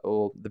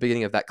 the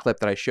beginning of that clip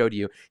that I showed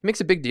you, he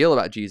makes a big deal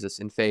about Jesus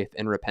and faith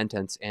and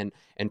repentance and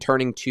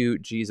turning to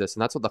Jesus.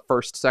 And that's what the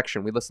first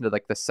section, we listened to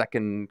like the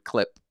second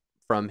clip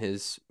from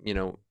his,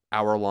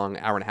 hour and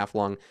a half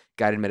long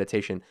guided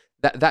meditation.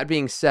 That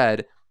being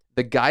said,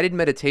 the guided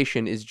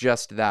meditation is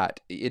just that.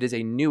 It is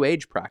a new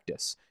age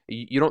practice.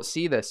 You don't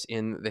see this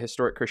in the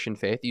historic Christian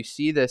faith. You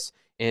see this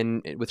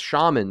with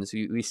shamans.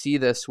 We see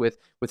this with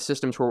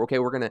systems where, okay,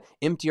 we're going to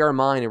empty our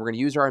mind and we're going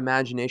to use our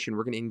imagination.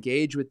 We're going to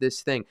engage with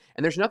this thing.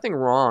 And there's nothing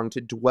wrong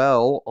to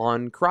dwell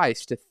on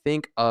Christ, to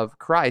think of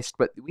Christ.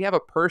 But we have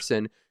a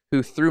person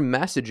who through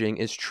messaging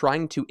is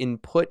trying to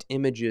input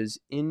images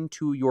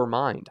into your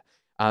mind.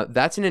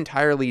 That's an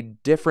entirely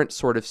different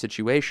sort of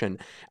situation.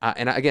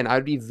 And again, I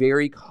would be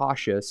very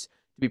cautious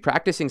to be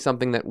practicing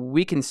something that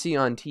we can see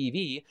on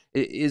TV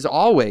is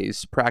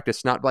always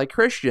practiced not by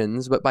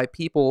Christians, but by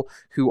people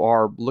who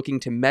are looking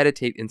to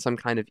meditate in some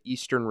kind of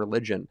Eastern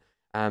religion.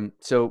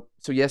 So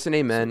yes and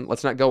amen.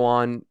 Let's not go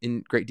on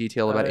in great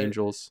detail about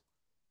angels.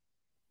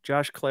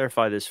 Josh,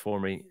 clarify this for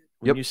me.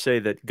 When you say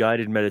that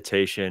guided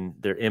meditation,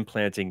 they're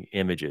implanting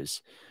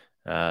images,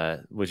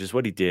 which is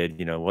what he did.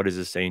 What is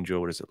this angel?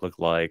 What does it look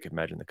like?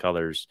 Imagine the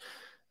colors.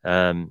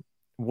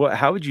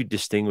 How would you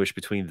distinguish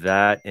between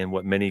that and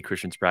what many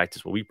Christians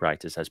practice, what we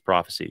practice as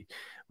prophecy,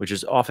 which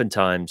is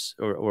oftentimes,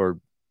 or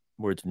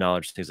words of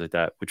knowledge, things like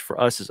that, which for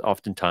us is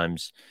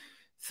oftentimes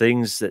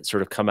things that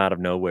sort of come out of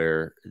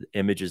nowhere,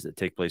 images that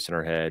take place in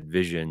our head,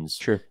 visions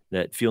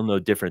that feel no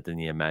different than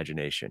the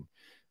imagination.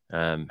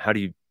 How do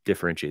you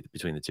differentiate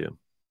between the two?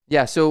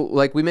 Yeah, so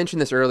like we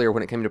mentioned this earlier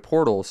when it came to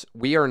portals,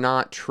 we are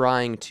not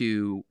trying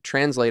to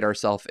translate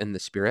ourselves in the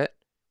spirit.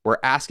 We're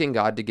asking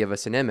God to give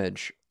us an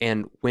image.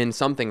 And when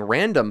something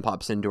random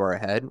pops into our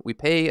head, we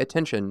pay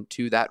attention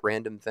to that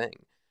random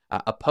thing.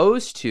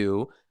 Opposed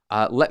to,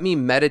 let me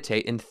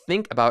meditate and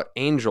think about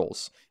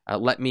angels.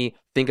 Let me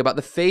think about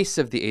the face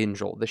of the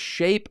angel, the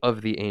shape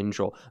of the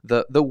angel,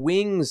 the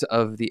wings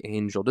of the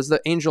angel. Does the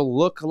angel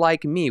look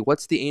like me?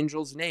 What's the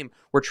angel's name?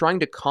 We're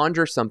trying to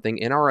conjure something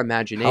in our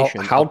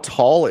imagination. How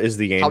tall is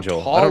the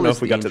angel? I don't know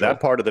if we got to that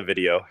part of the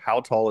video.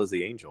 How tall is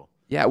the angel?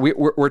 Yeah,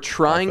 we're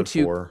trying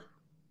to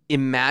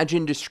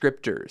imagine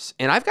descriptors.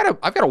 And I've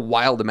got a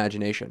wild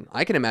imagination.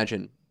 I can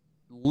imagine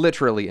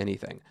literally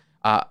anything.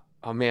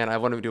 Oh man, I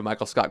want to do a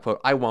Michael Scott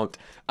quote. I won't.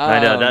 I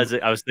know.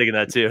 I was thinking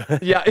that too.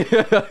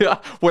 Yeah.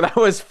 When I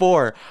was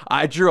 4,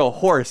 I drew a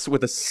horse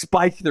with a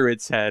spike through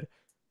its head.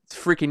 It's a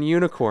freaking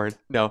unicorn.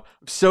 No,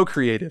 I'm so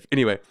creative.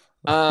 Anyway,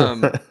 all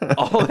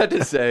that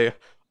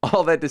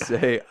to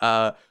say,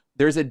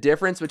 there's a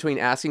difference between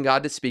asking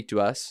God to speak to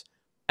us,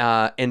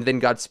 and then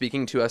God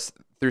speaking to us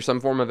through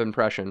some form of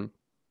impression,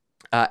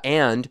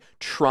 and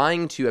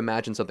trying to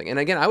imagine something. And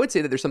again, I would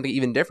say that there's something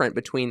even different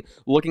between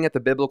looking at the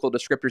biblical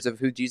descriptors of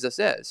who Jesus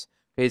is.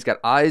 Okay, he's got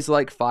eyes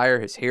like fire,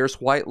 his hair's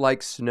white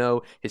like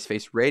snow, his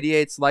face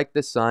radiates like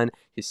the sun,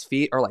 his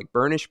feet are like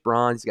burnished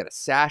bronze, he's got a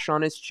sash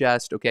on his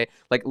chest, okay?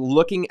 Like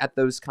looking at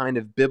those kind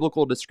of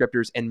biblical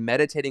descriptors and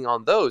meditating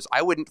on those,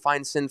 I wouldn't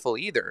find sinful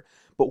either.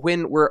 But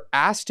when we're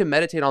asked to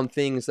meditate on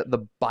things that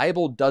the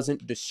Bible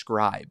doesn't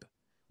describe,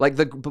 like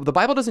the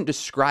Bible doesn't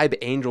describe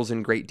angels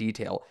in great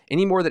detail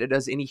any more than it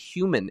does any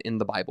human in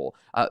the Bible.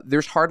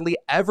 There's hardly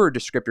ever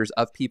descriptors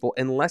of people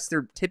unless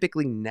they're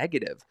typically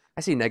negative. I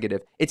say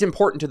negative. It's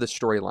important to the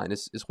storyline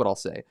is what I'll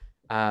say.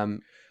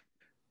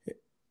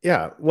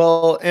 Yeah,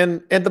 well,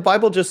 and the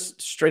Bible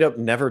just straight up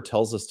never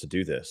tells us to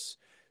do this.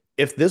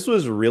 If this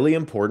was really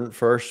important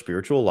for our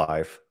spiritual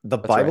life, the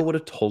Bible would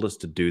have told us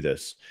to do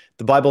this.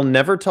 The Bible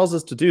never tells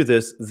us to do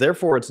this.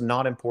 Therefore, it's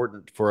not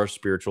important for our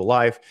spiritual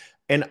life.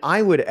 And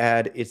I would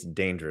add it's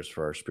dangerous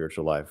for our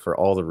spiritual life for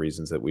all the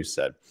reasons that we've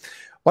said.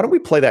 Why don't we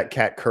play that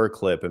Kat Kerr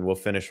clip and we'll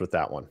finish with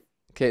that one.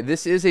 Okay,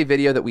 this is a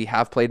video that we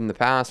have played in the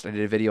past. I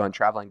did a video on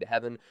traveling to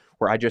heaven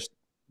where I just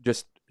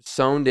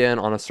zoned in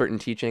on a certain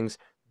teachings,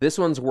 this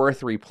one's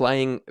worth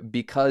replaying,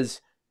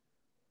 because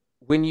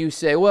when you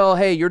say, well,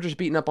 hey, you're just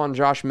beating up on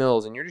Josh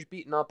Mills and you're just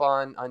beating up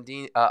on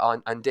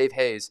Dave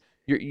Hayes,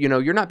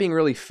 you're not being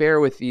really fair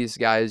with these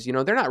guys.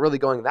 They're not really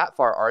going that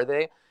far, are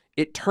they?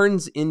 It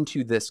turns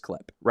into this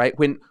clip, right?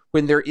 When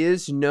there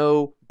is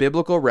no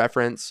biblical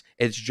reference,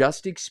 it's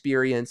just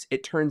experience,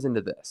 it turns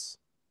into this.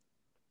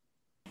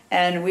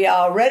 And we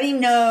already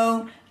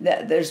know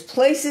that there's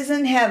places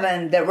in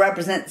heaven that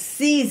represent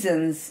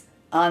seasons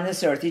on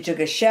this earth. He took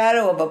a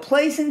shadow of a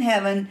place in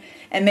heaven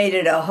and made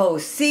it a whole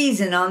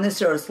season on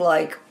this earth.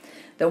 Like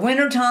the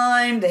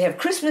wintertime, they have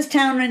Christmas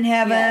Town in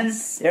heaven.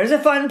 Yes. There's a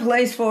fun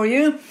place for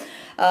you.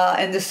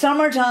 In the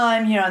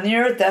summertime here on the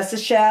earth, that's the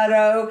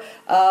shadow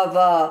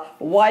of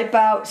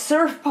Wipeout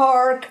Surf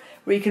Park,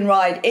 where you can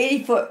ride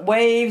 80-foot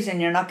waves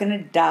and you're not going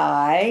to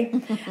die.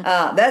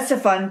 That's the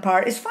fun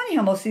part. It's funny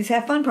how most of these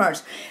have fun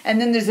parts. And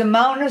then there's a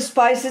mountain of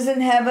spices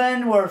in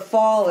heaven where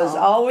fall is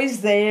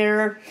always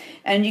there.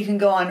 And you can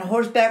go on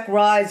horseback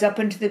rides up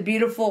into the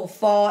beautiful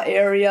fall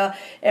area.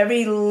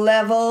 Every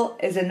level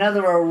is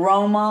another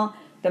aroma.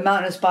 The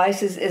mountain of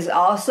spices is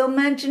also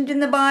mentioned in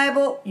the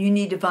Bible. You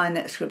need to find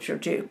that scripture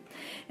too.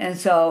 And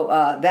so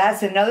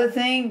that's another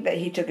thing that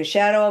he took a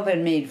shadow of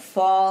and made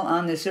fall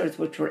on this earth,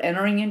 which we're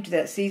entering into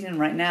that season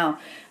right now.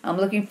 I'm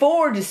looking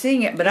forward to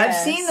seeing it. But yes.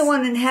 I've seen the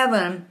one in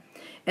heaven,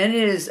 and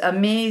it is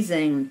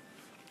amazing.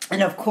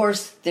 And of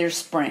course, there's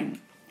spring.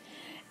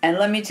 And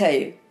let me tell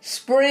you,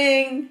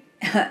 spring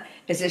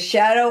is a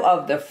shadow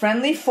of the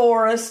friendly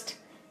forest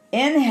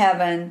in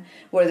heaven,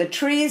 where the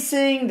trees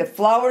sing, the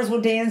flowers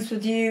will dance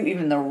with you,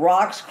 even the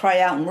rocks cry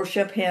out and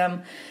worship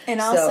him.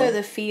 And also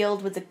the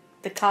field with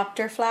the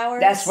copter flowers.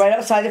 That's right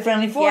outside the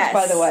friendly forest, yes.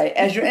 By the way.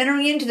 As you're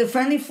entering into the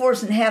friendly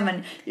forest in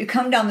heaven, you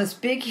come down this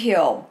big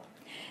hill,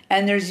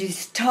 and there's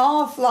these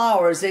tall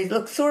flowers. They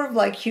look sort of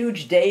like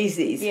huge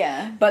daisies.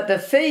 Yeah. But the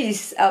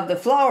face of the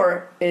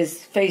flower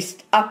is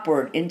faced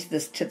upward to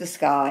the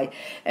sky.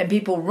 And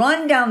people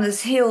run down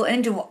this hill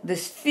into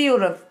this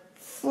field of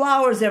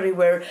flowers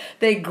everywhere.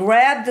 They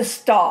grab the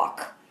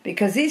stalk,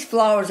 because these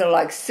flowers are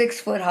like 6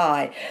 foot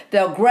high.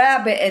 They'll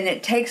grab it and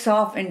it takes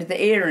off into the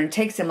air and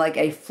takes them like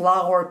a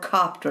flower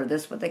copter.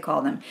 That's what they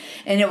call them.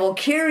 And it will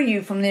carry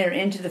you from there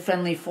into the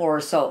friendly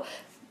forest. So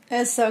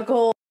that's so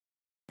cool.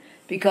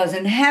 Because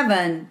in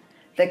heaven,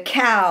 the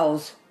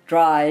cows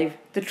drive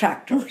the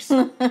tractors.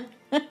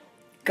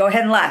 Go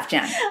ahead and laugh,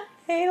 Jen.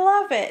 I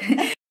love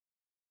it.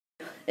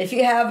 If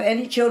you have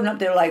any children up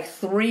there like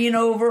 3 and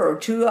over or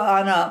 2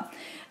 on up,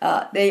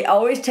 they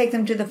always take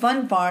them to the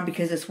fun farm,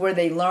 because it's where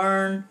they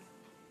learn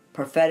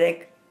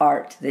prophetic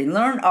art. They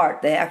learn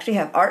art. They actually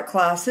have art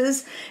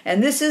classes.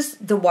 And this is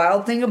the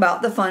wild thing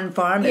about the fun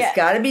farm. Yeah. It's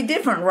got to be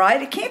different,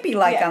 right? It can't be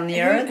like on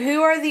the earth.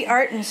 Who are the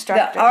art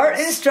instructors? The art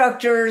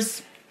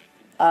instructors,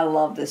 I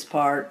love this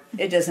part.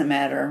 It doesn't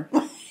matter.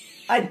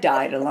 I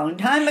died a long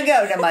time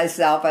ago to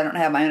myself. I don't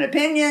have my own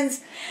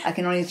opinions. I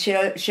can only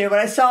share what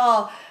I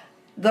saw.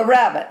 The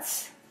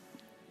rabbits.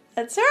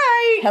 That's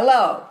right.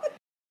 Hello.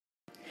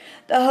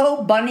 The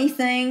whole bunny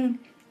thing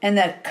and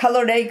the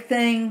colored egg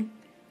thing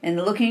and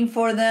looking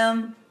for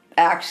them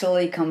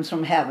actually comes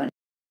from heaven.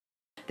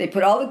 They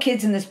put all the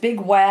kids in this big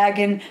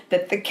wagon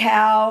that the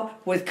cow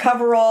with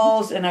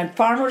coveralls and a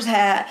farmer's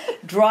hat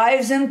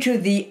drives them to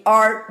the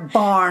art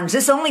barns.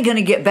 It's only going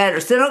to get better,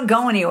 so don't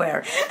go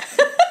anywhere.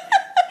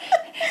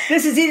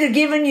 This is either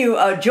giving you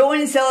a joy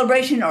and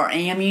celebration or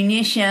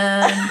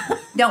ammunition.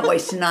 Don't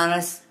waste it on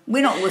us.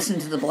 We don't listen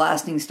to the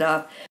blasting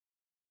stuff.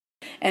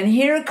 And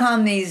here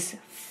come these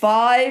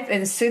 5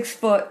 and 6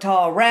 foot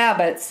tall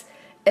rabbits,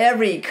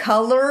 every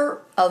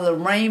color of the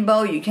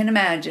rainbow you can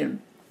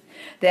imagine.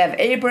 They have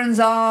aprons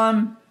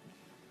on.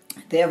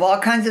 They have all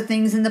kinds of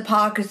things in the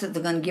pockets that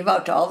they're going to give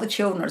out to all the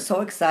children. They're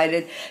so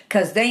excited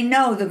because they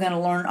know they're going to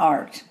learn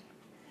art.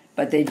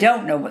 But they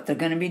don't know what they're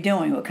going to be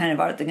doing, what kind of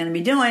art they're going to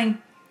be doing.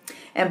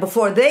 And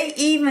before they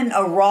even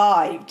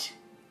arrived,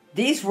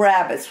 these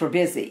rabbits were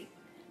busy,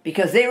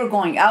 because they were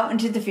going out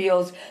into the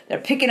fields. They're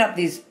picking up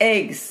these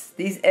eggs.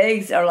 These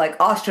eggs are like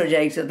ostrich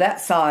eggs of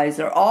that size.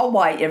 They're all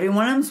white. Every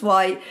one of them's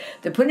white.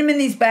 They're putting them in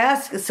these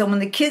baskets, so when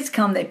the kids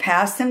come, they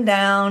pass them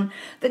down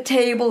the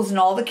tables, and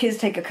all the kids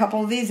take a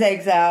couple of these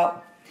eggs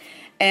out.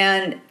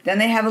 And then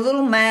they have a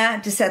little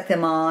mat to set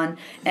them on.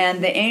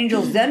 And the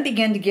angels then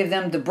begin to give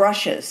them the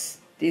brushes.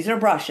 These are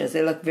brushes.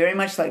 They look very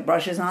much like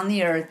brushes on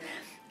the earth,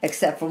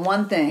 except for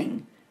one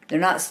thing. They're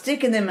not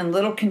sticking them in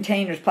little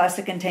containers,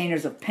 plastic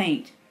containers of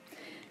paint.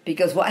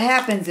 Because what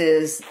happens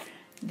is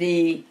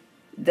the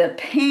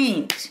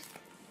paint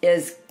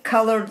is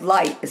colored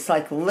light. It's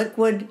like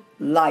liquid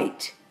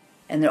light.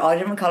 And they're all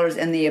different colors,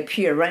 and they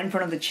appear right in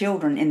front of the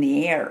children in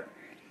the air.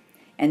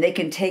 And they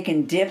can take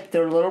and dip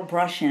their little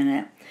brush in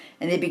it,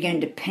 and they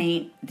begin to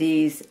paint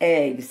these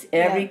eggs,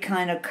 every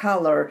kind of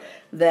color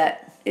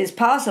that is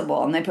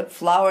possible. And they put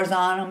flowers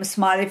on them,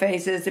 smiley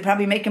faces. They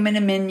probably make them into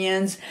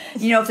minions.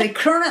 You know, if they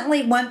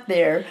currently went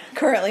there,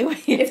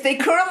 if they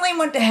currently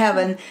went to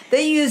heaven,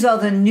 they use all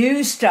the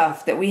new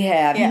stuff that we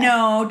have. Yeah. You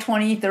know,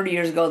 20, 30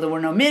 years ago, there were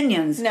no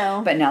minions.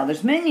 No. But now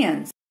there's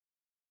minions.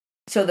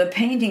 So they're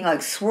painting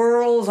like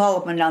swirls all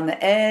up and down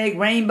the egg,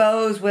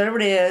 rainbows, whatever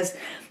it is.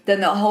 Then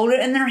they'll hold it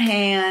in their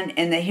hand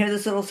and they hear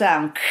this little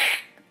sound.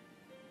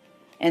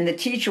 And the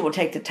teacher will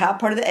take the top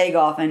part of the egg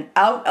off, and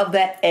out of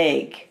that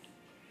egg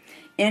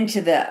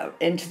into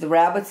the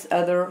rabbit's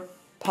other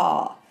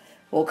paw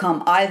will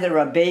come either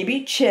a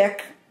baby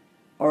chick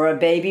or a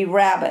baby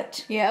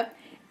rabbit. Yep.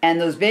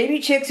 And those baby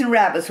chicks and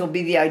rabbits will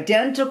be the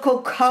identical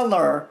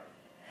color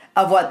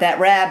of what that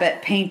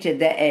rabbit painted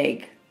the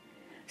egg.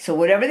 So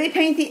whatever they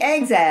paint the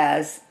eggs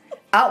as,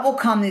 out will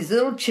come these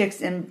little chicks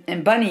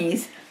and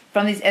bunnies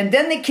from these. And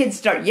then the kids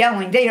start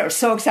yelling. They are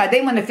so excited.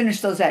 They want to finish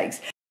those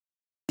eggs.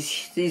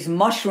 These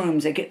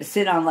mushrooms that get to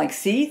sit on like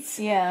seats.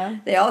 Yeah.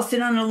 They all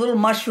sit on a little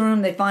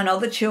mushroom. They find all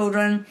the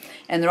children,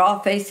 and they're all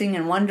facing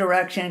in one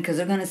direction because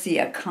they're going to see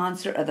a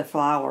concert of the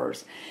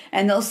flowers.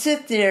 And they'll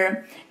sit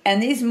there,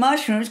 and these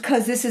mushrooms,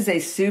 because this is a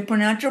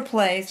supernatural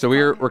place. So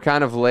we're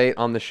kind of late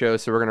on the show,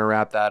 so we're going to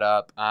wrap that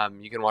up.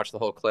 You can watch the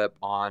whole clip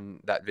on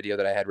that video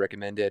that I had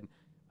recommended.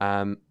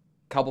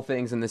 Couple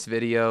things in this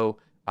video.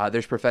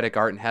 There's prophetic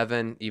art in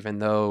heaven, even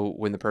though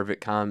when the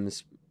perfect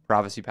comes,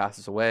 prophecy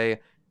passes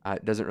away.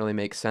 It doesn't really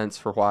make sense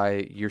for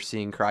why you're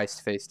seeing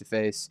Christ face to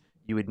face.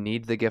 You would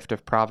need the gift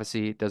of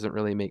prophecy. It doesn't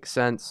really make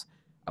sense.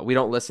 We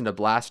don't listen to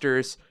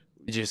blasters.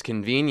 It's just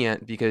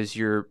convenient because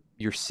you're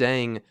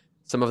saying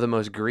some of the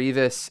most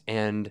grievous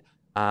and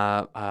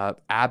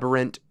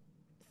aberrant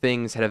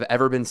things that have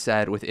ever been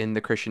said within the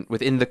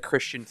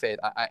Christian faith.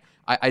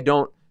 I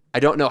don't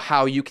know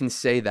how you can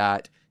say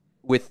that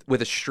with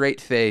a straight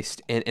face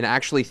and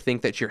actually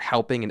think that you're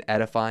helping and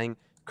edifying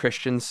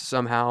Christians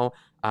somehow.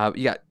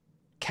 You got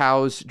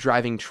cows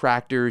driving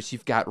tractors.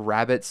 You've got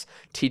rabbits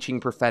teaching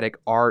prophetic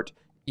art.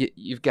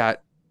 You've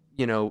got,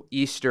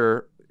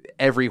 Easter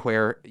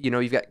everywhere.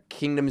 You've got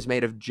kingdoms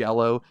made of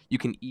jello. You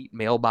can eat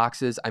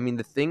mailboxes. I mean,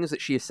 the things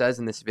that she says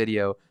in this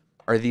video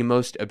are the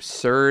most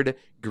absurd,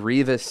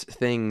 grievous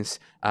things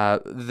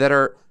that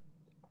are,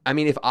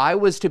 if I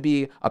was to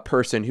be a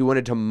person who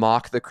wanted to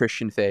mock the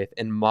Christian faith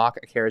and mock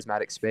a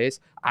charismatic space,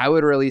 I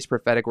would release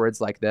prophetic words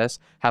like this,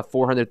 have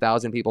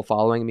 400,000 people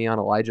following me on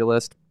Elijah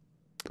list.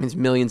 There's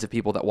millions of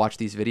people that watch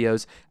these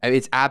videos.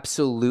 It's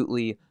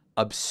absolutely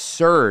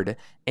absurd.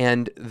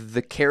 And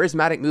the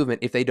charismatic movement,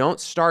 if they don't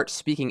start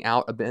speaking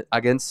out a bit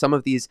against some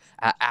of these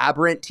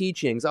aberrant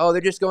teachings, they're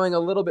just going a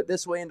little bit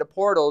this way into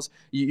portals,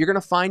 you're going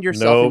to find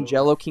yourself in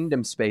Jello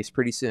Kingdom space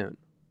pretty soon.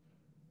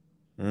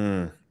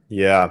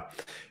 Yeah,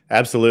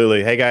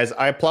 absolutely. Hey guys,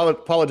 I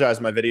apologize.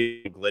 My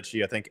video is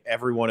glitchy. I think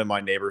everyone in my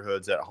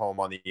neighborhood's at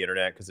home on the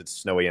internet because it's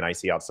snowy and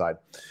icy outside.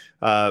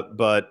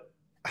 But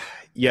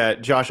yeah,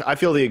 Josh, I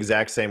feel the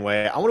exact same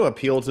way. I want to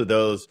appeal to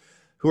those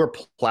who are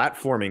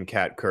platforming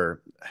Kat Kerr.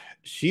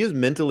 She is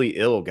mentally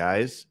ill,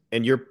 guys,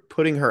 and you're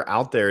putting her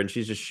out there and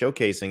she's just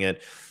showcasing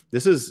it.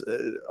 This is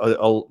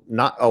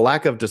not a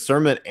lack of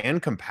discernment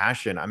and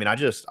compassion.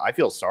 I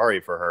feel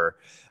sorry for her.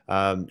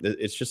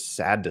 It's just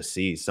sad to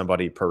see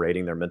somebody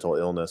parading their mental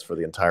illness for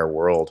the entire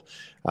world.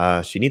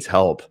 She needs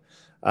help.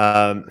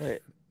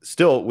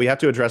 Still, we have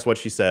to address what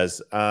she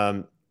says.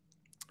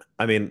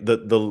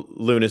 The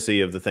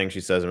lunacy of the thing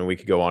she says. We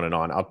could go on and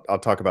on. I'll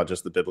talk about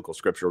just the biblical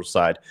scriptural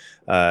side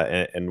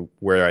and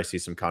where I see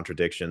some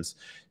contradictions.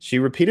 She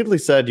repeatedly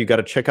said, you got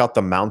to check out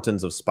the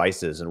mountains of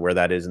spices and where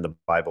that is in the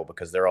Bible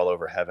because they're all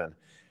over heaven.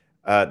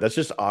 That's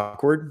just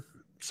awkward.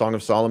 Song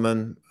of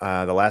Solomon,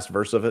 the last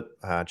verse of it,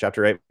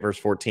 chapter 8, verse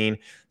 14,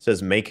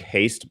 says, make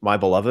haste, my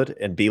beloved,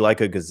 and be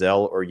like a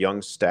gazelle or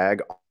young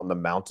stag on the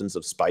mountains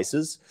of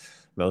spices.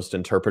 Most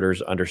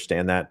interpreters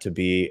understand that to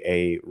be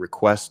a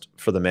request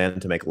for the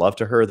man to make love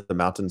to her. The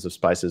mountains of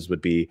spices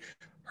would be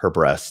her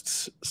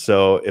breasts.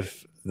 So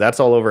if that's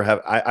all over,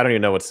 I don't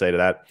even know what to say to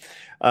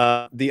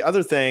that. The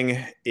other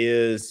thing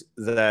is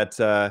that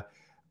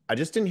I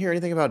just didn't hear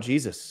anything about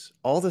Jesus.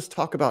 All this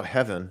talk about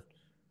heaven,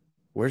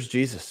 where's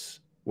Jesus?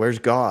 Where's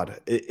God?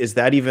 Is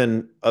that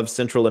even of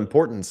central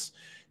importance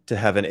to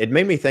heaven? It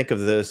made me think of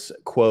this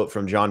quote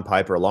from John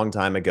Piper a long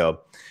time ago.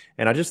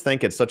 And I just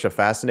think it's such a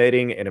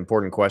fascinating and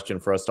important question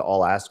for us to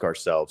all ask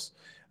ourselves.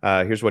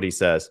 Here's what he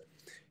says.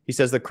 He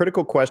says, the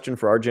critical question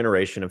for our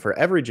generation and for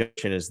every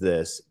generation is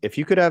this: if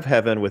you could have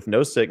heaven with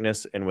no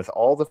sickness and with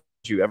all the food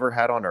you ever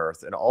had on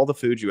earth and all the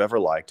food you ever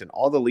liked and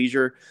all the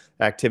leisure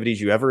activities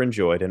you ever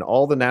enjoyed and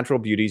all the natural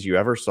beauties you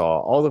ever saw,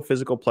 all the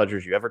physical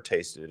pleasures you ever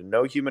tasted and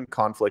no human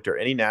conflict or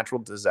any natural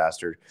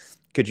disaster,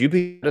 could you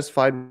be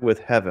satisfied with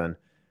heaven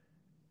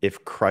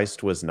if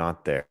Christ was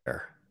not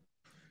there?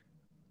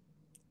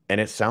 And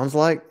it sounds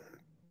like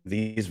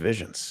these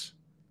visions.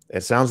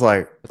 It sounds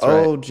like,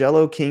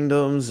 Jello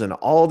kingdoms and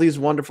all these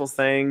wonderful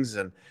things,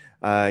 and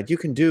you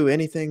can do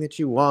anything that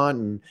you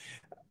want.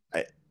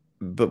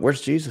 But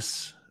where's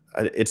Jesus?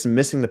 It's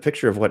missing the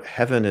picture of what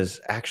heaven is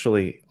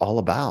actually all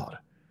about.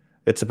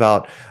 It's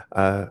about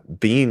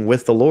being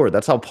with the Lord.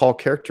 That's how Paul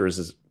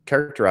characterizes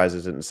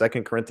it in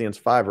 2 Corinthians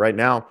 5. Right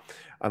now,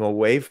 I'm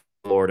away from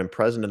the Lord and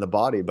present in the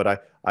body, but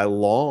I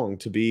long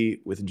to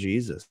be with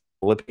Jesus.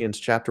 Philippians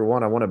chapter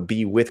 1, I want to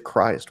be with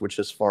Christ, which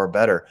is far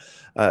better.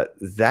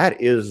 That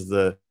is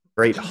the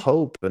great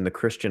hope and the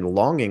Christian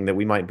longing that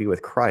we might be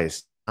with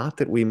Christ, not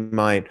that we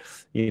might,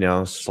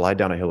 slide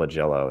down a hill of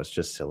Jello. It's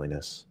just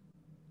silliness.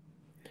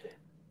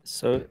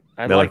 So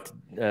I liked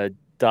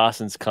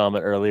Dawson's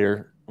comment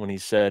earlier when he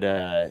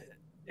said,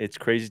 it's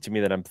crazy to me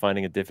that I'm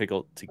finding it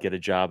difficult to get a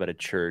job at a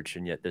church,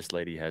 and yet this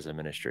lady has a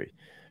ministry.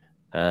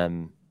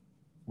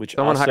 Which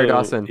someone also hired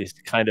Dawson. Is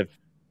kind of,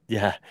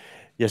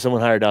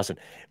 someone hired Dawson,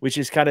 which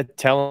is kind of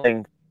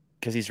telling,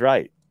 because he's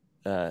right.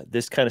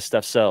 This kind of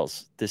stuff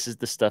sells. This is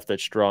the stuff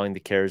that's drawing the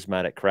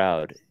charismatic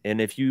crowd. And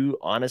if you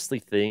honestly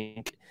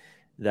think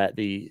that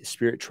the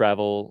spirit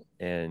travel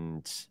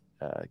and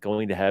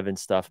going to heaven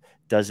stuff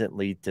doesn't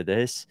lead to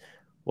this,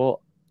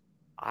 well,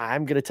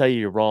 I'm going to tell you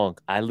you're wrong.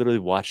 I literally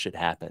watched it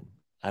happen.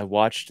 I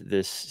watched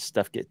this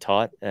stuff get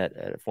taught at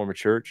a former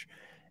church,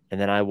 and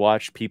then I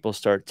watched people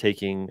start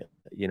taking,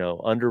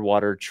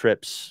 underwater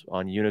trips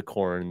on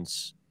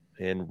unicorns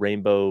in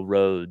rainbow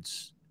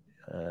roads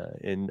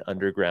in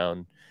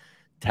underground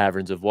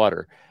taverns of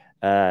water,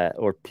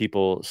 or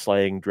people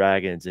slaying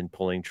dragons and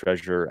pulling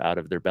treasure out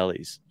of their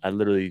bellies. I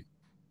literally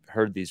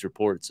heard these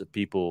reports of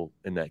people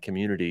in that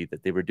community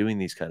that they were doing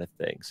these kind of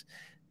things.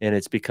 And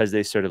it's because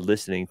they started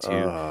listening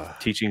to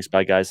teachings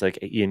by guys like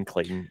Ian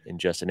Clayton and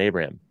Justin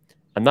Abraham.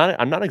 I'm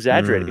not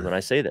exaggerating when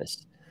I say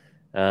this.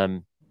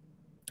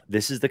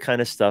 This is the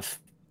kind of stuff,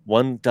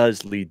 one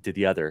does lead to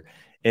the other.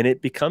 And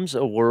it becomes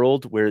a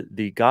world where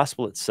the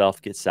gospel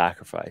itself gets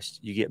sacrificed.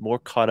 You get more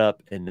caught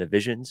up in the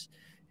visions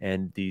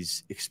and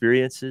these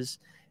experiences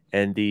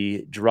and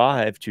the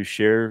drive to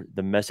share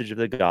the message of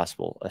the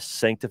gospel, a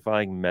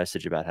sanctifying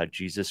message about how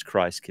Jesus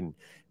Christ can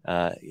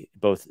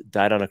both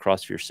died on a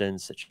cross for your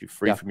sins, set you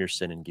free from your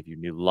sin, and give you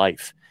new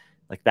life.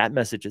 Like that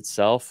message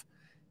itself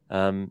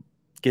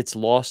gets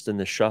lost in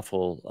the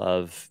shuffle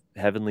of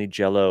heavenly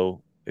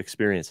jello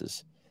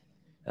experiences.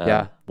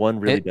 One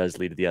really does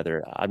lead to the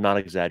other. I'm not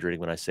exaggerating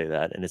when I say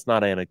that, and it's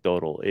not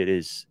anecdotal. It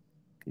is.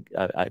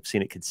 I've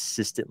seen it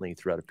consistently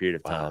throughout a period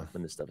of time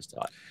when this stuff is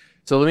taught.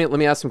 So let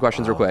me ask some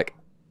questions real quick.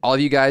 All of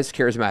you guys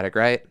charismatic,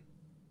 right?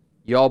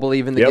 You all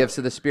believe in the gifts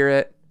of the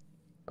Spirit?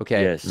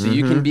 Okay. Yes. So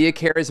you can be a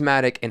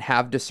charismatic and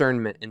have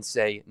discernment and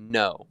say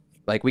no.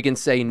 Like we can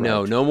say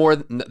no more.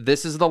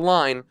 This is the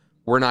line.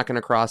 We're not going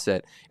to cross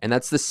it. And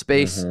that's the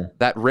space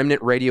that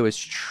Remnant Radio is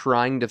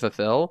trying to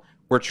fulfill.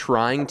 We're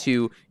trying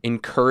to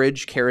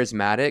encourage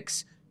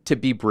charismatics to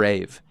be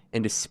brave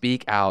and to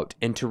speak out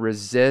and to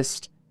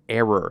resist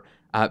error.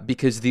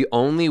 Because the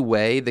only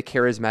way the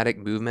charismatic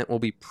movement will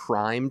be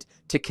primed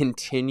to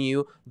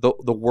continue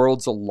the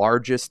world's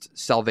largest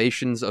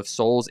salvations of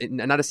souls,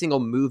 not a single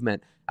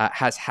movement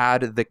has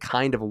had the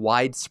kind of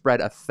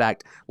widespread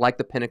effect like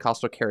the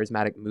Pentecostal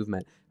charismatic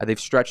movement. They've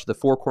stretched the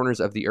four corners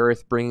of the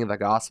earth, bringing the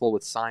gospel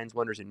with signs,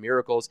 wonders, and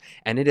miracles,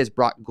 and it has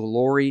brought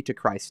glory to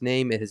Christ's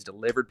name. It has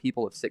delivered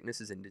people of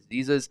sicknesses and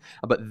diseases.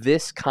 But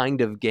this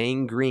kind of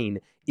gangrene,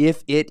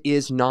 if it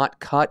is not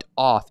cut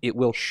off, it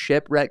will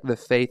shipwreck the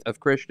faith of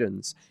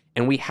Christians.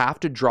 And we have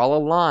to draw a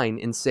line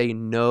and say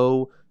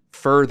no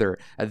further.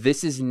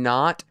 This is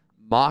not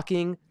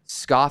mocking,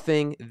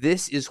 scoffing.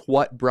 This is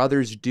what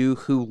brothers do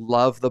who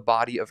love the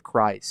body of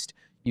Christ.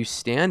 You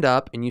stand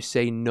up and you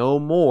say no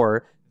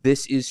more.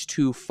 This is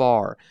too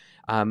far.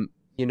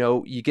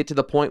 You get to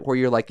the point where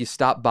you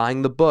stop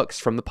buying the books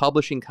from the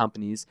publishing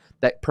companies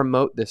that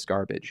promote this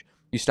garbage.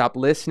 You stop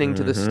listening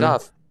to the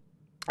stuff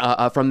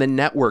from the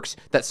networks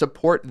that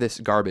support this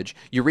garbage.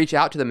 You reach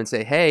out to them and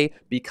say, hey,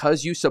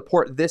 because you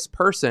support this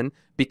person,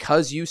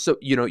 because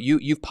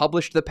you've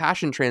published the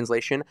Passion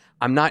Translation,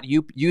 I'm not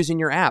using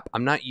your app.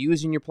 I'm not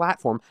using your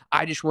platform.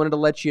 I just wanted to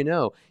let you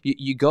know.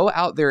 You go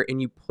out there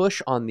and you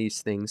push on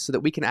these things so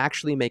that we can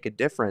actually make a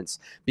difference,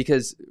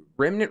 because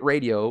Remnant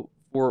Radio,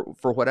 for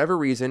whatever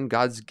reason,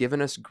 God's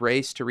given us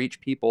grace to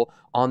reach people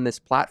on this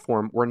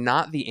platform. We're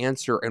not the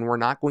answer, and we're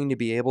not going to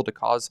be able to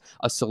cause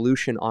a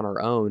solution on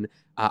our own.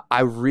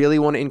 I really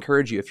want to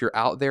encourage you, if you're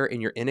out there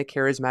and you're in a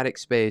charismatic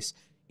space,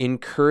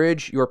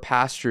 encourage your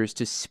pastors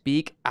to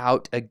speak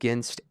out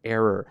against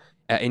error.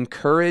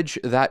 Encourage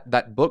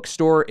that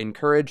bookstore,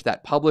 encourage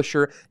that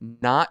publisher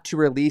not to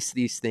release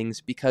these things,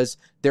 because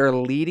they're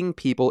leading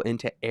people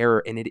into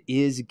error, and it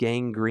is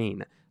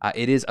gangrene.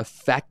 It is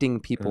affecting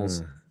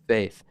people's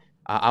faith.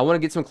 I want to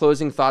get some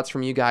closing thoughts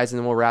from you guys, and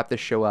then we'll wrap this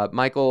show up.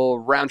 Michael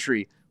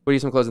Rowntree, what are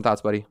some closing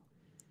thoughts, buddy?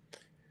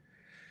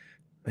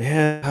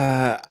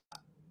 Yeah,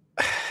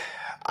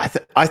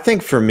 I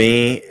think for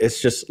me, it's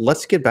just,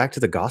 let's get back to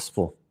the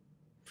gospel.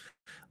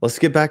 Let's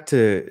get back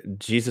to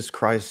Jesus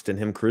Christ and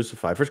him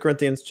crucified. 1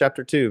 Corinthians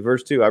chapter 2,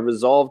 verse 2, I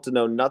resolved to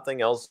know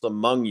nothing else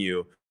among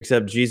you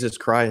except Jesus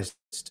Christ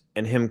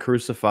and him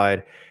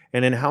crucified.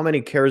 And in how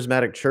many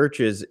charismatic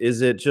churches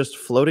is it just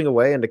floating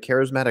away into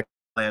charismatic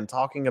land,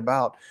 talking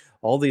about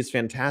all these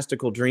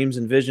fantastical dreams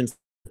and visions?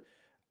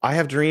 I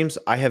have dreams,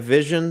 I have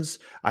visions,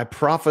 I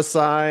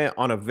prophesy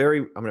on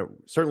a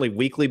certainly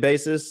weekly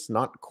basis,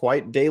 not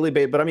quite daily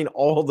basis, but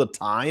all the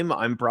time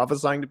I'm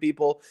prophesying to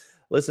people.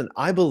 Listen,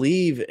 I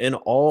believe in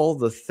all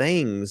the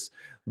things,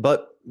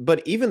 but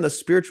even the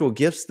spiritual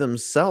gifts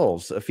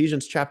themselves.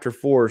 Ephesians chapter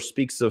 4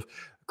 speaks of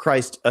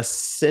Christ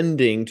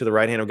ascending to the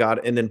right hand of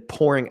God and then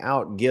pouring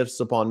out gifts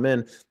upon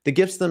men, the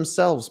gifts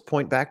themselves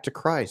point back to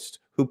Christ,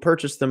 who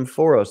purchased them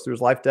for us through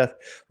his life, death,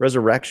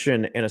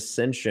 resurrection, and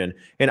ascension.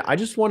 And I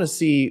just want to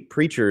see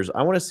preachers,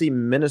 I want to see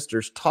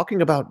ministers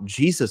talking about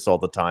Jesus all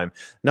the time,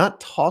 not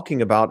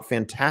talking about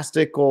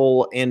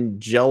fantastical,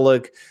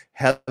 angelic,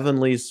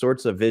 heavenly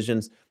sorts of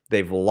visions.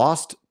 They've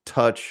lost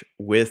touch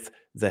with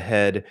the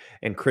head.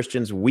 And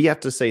Christians, we have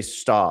to say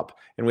stop.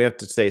 And we have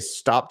to say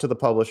stop to the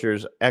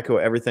publishers, echo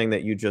everything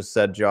that you just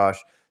said, Josh.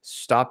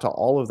 Stop to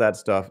all of that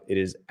stuff. It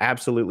is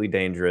absolutely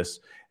dangerous.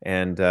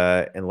 And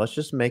let's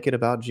just make it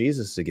about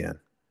Jesus again.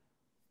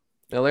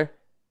 Miller?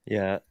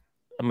 Yeah,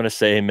 I'm going to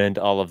say amen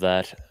to all of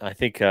that. I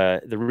think the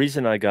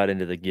reason I got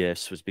into the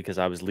gifts was because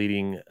I was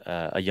leading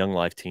a young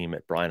life team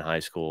at Bryan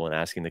High School and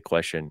asking the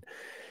question,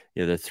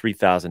 there are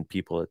 3,000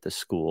 people at this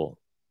school.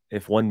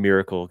 If one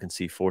miracle can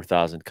see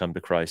 4,000 come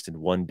to Christ in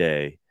one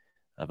day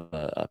of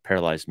a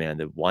paralyzed man,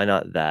 then why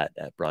not that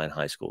at Bryan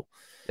High School?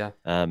 Yeah.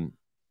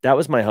 That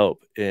was my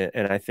hope.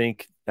 And I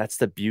think that's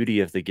the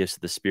beauty of the gifts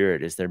of the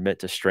Spirit, is they're meant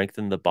to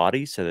strengthen the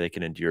body so they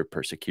can endure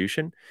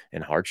persecution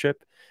and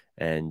hardship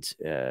and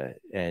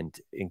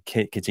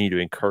continue to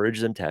encourage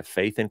them to have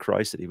faith in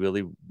Christ, that he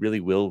really, really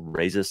will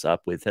raise us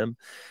up with him.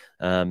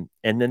 And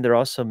then they're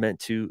also meant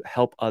to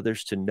help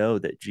others to know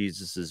that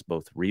Jesus is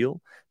both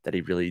real, that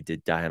he really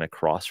did die on a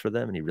cross for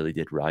them, and he really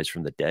did rise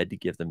from the dead to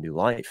give them new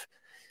life.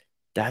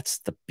 That's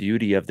the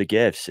beauty of the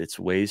gifts. It's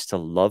ways to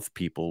love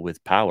people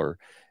with power,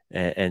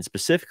 and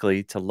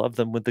specifically to love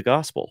them with the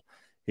gospel.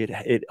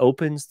 It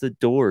opens the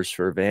doors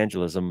for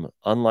evangelism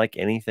unlike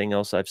anything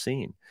else I've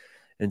seen.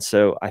 And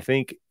so I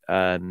think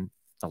a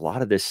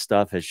lot of this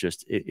stuff has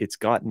just, it's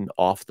gotten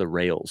off the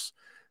rails.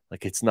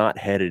 Like, it's not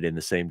headed in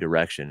the same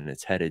direction, and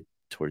it's headed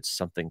towards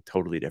something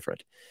totally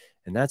different.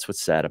 And that's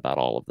what's sad about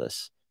all of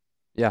this.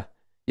 Yeah.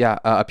 Yeah.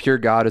 A pure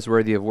God is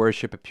worthy of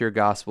worship. A pure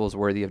gospel is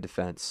worthy of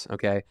defense.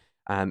 Okay.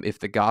 If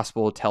the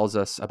gospel tells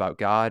us about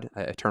God,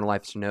 eternal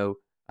life is to know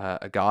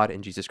a God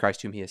and Jesus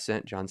Christ whom he has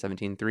sent, John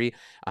 17:3,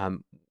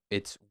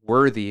 it's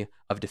worthy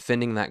of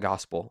defending that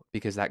gospel,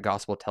 because that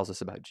gospel tells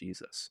us about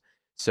Jesus.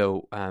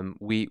 So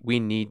we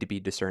need to be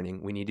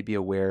discerning. We need to be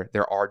aware.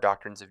 There are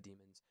doctrines of demons.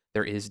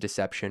 There is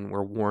deception.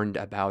 We're warned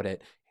about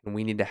it. And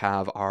we need to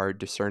have our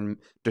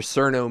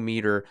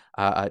discernometer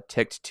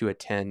ticked to a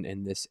 10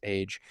 in this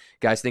age.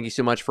 Guys, thank you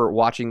so much for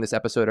watching this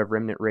episode of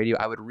Remnant Radio.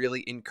 I would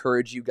really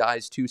encourage you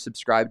guys to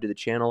subscribe to the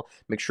channel.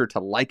 Make sure to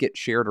like it,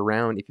 share it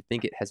around if you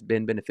think it has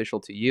been beneficial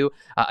to you.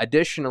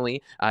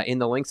 Additionally, in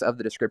the links of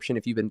the description,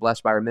 if you've been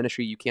blessed by our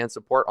ministry, you can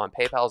support on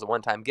PayPal as a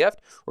one-time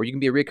gift, or you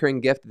can be a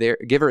recurring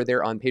giver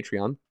there on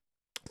Patreon.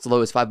 It's as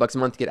low as $5 a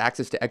month to get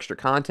access to extra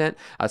content,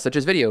 such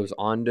as videos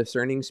on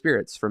discerning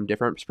spirits from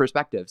different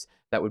perspectives.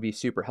 That would be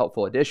super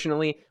helpful.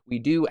 Additionally, we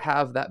do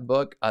have that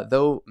book,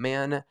 Though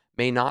Man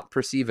May Not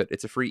Perceive It.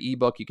 It's a free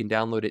ebook. You can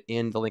download it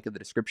in the link of the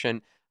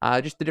description.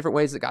 Just the different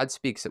ways that God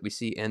speaks that we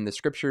see in the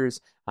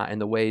scriptures, and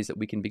the ways that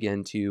we can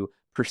begin to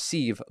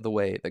perceive the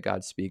way that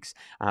God speaks.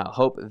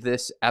 Hope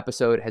this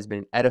episode has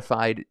been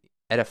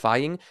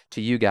edifying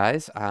to you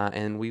guys,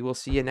 and we will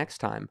see you next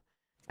time.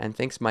 And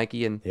thanks,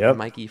 Mikey and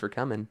Mikey, for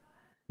coming.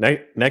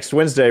 Next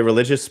Wednesday,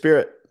 religious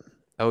spirit.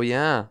 Oh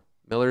yeah,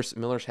 Miller's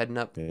heading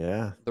up.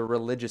 Yeah, the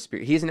religious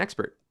spirit. He's an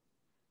expert.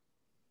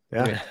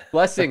 Yeah. Okay.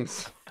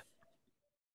 Blessings.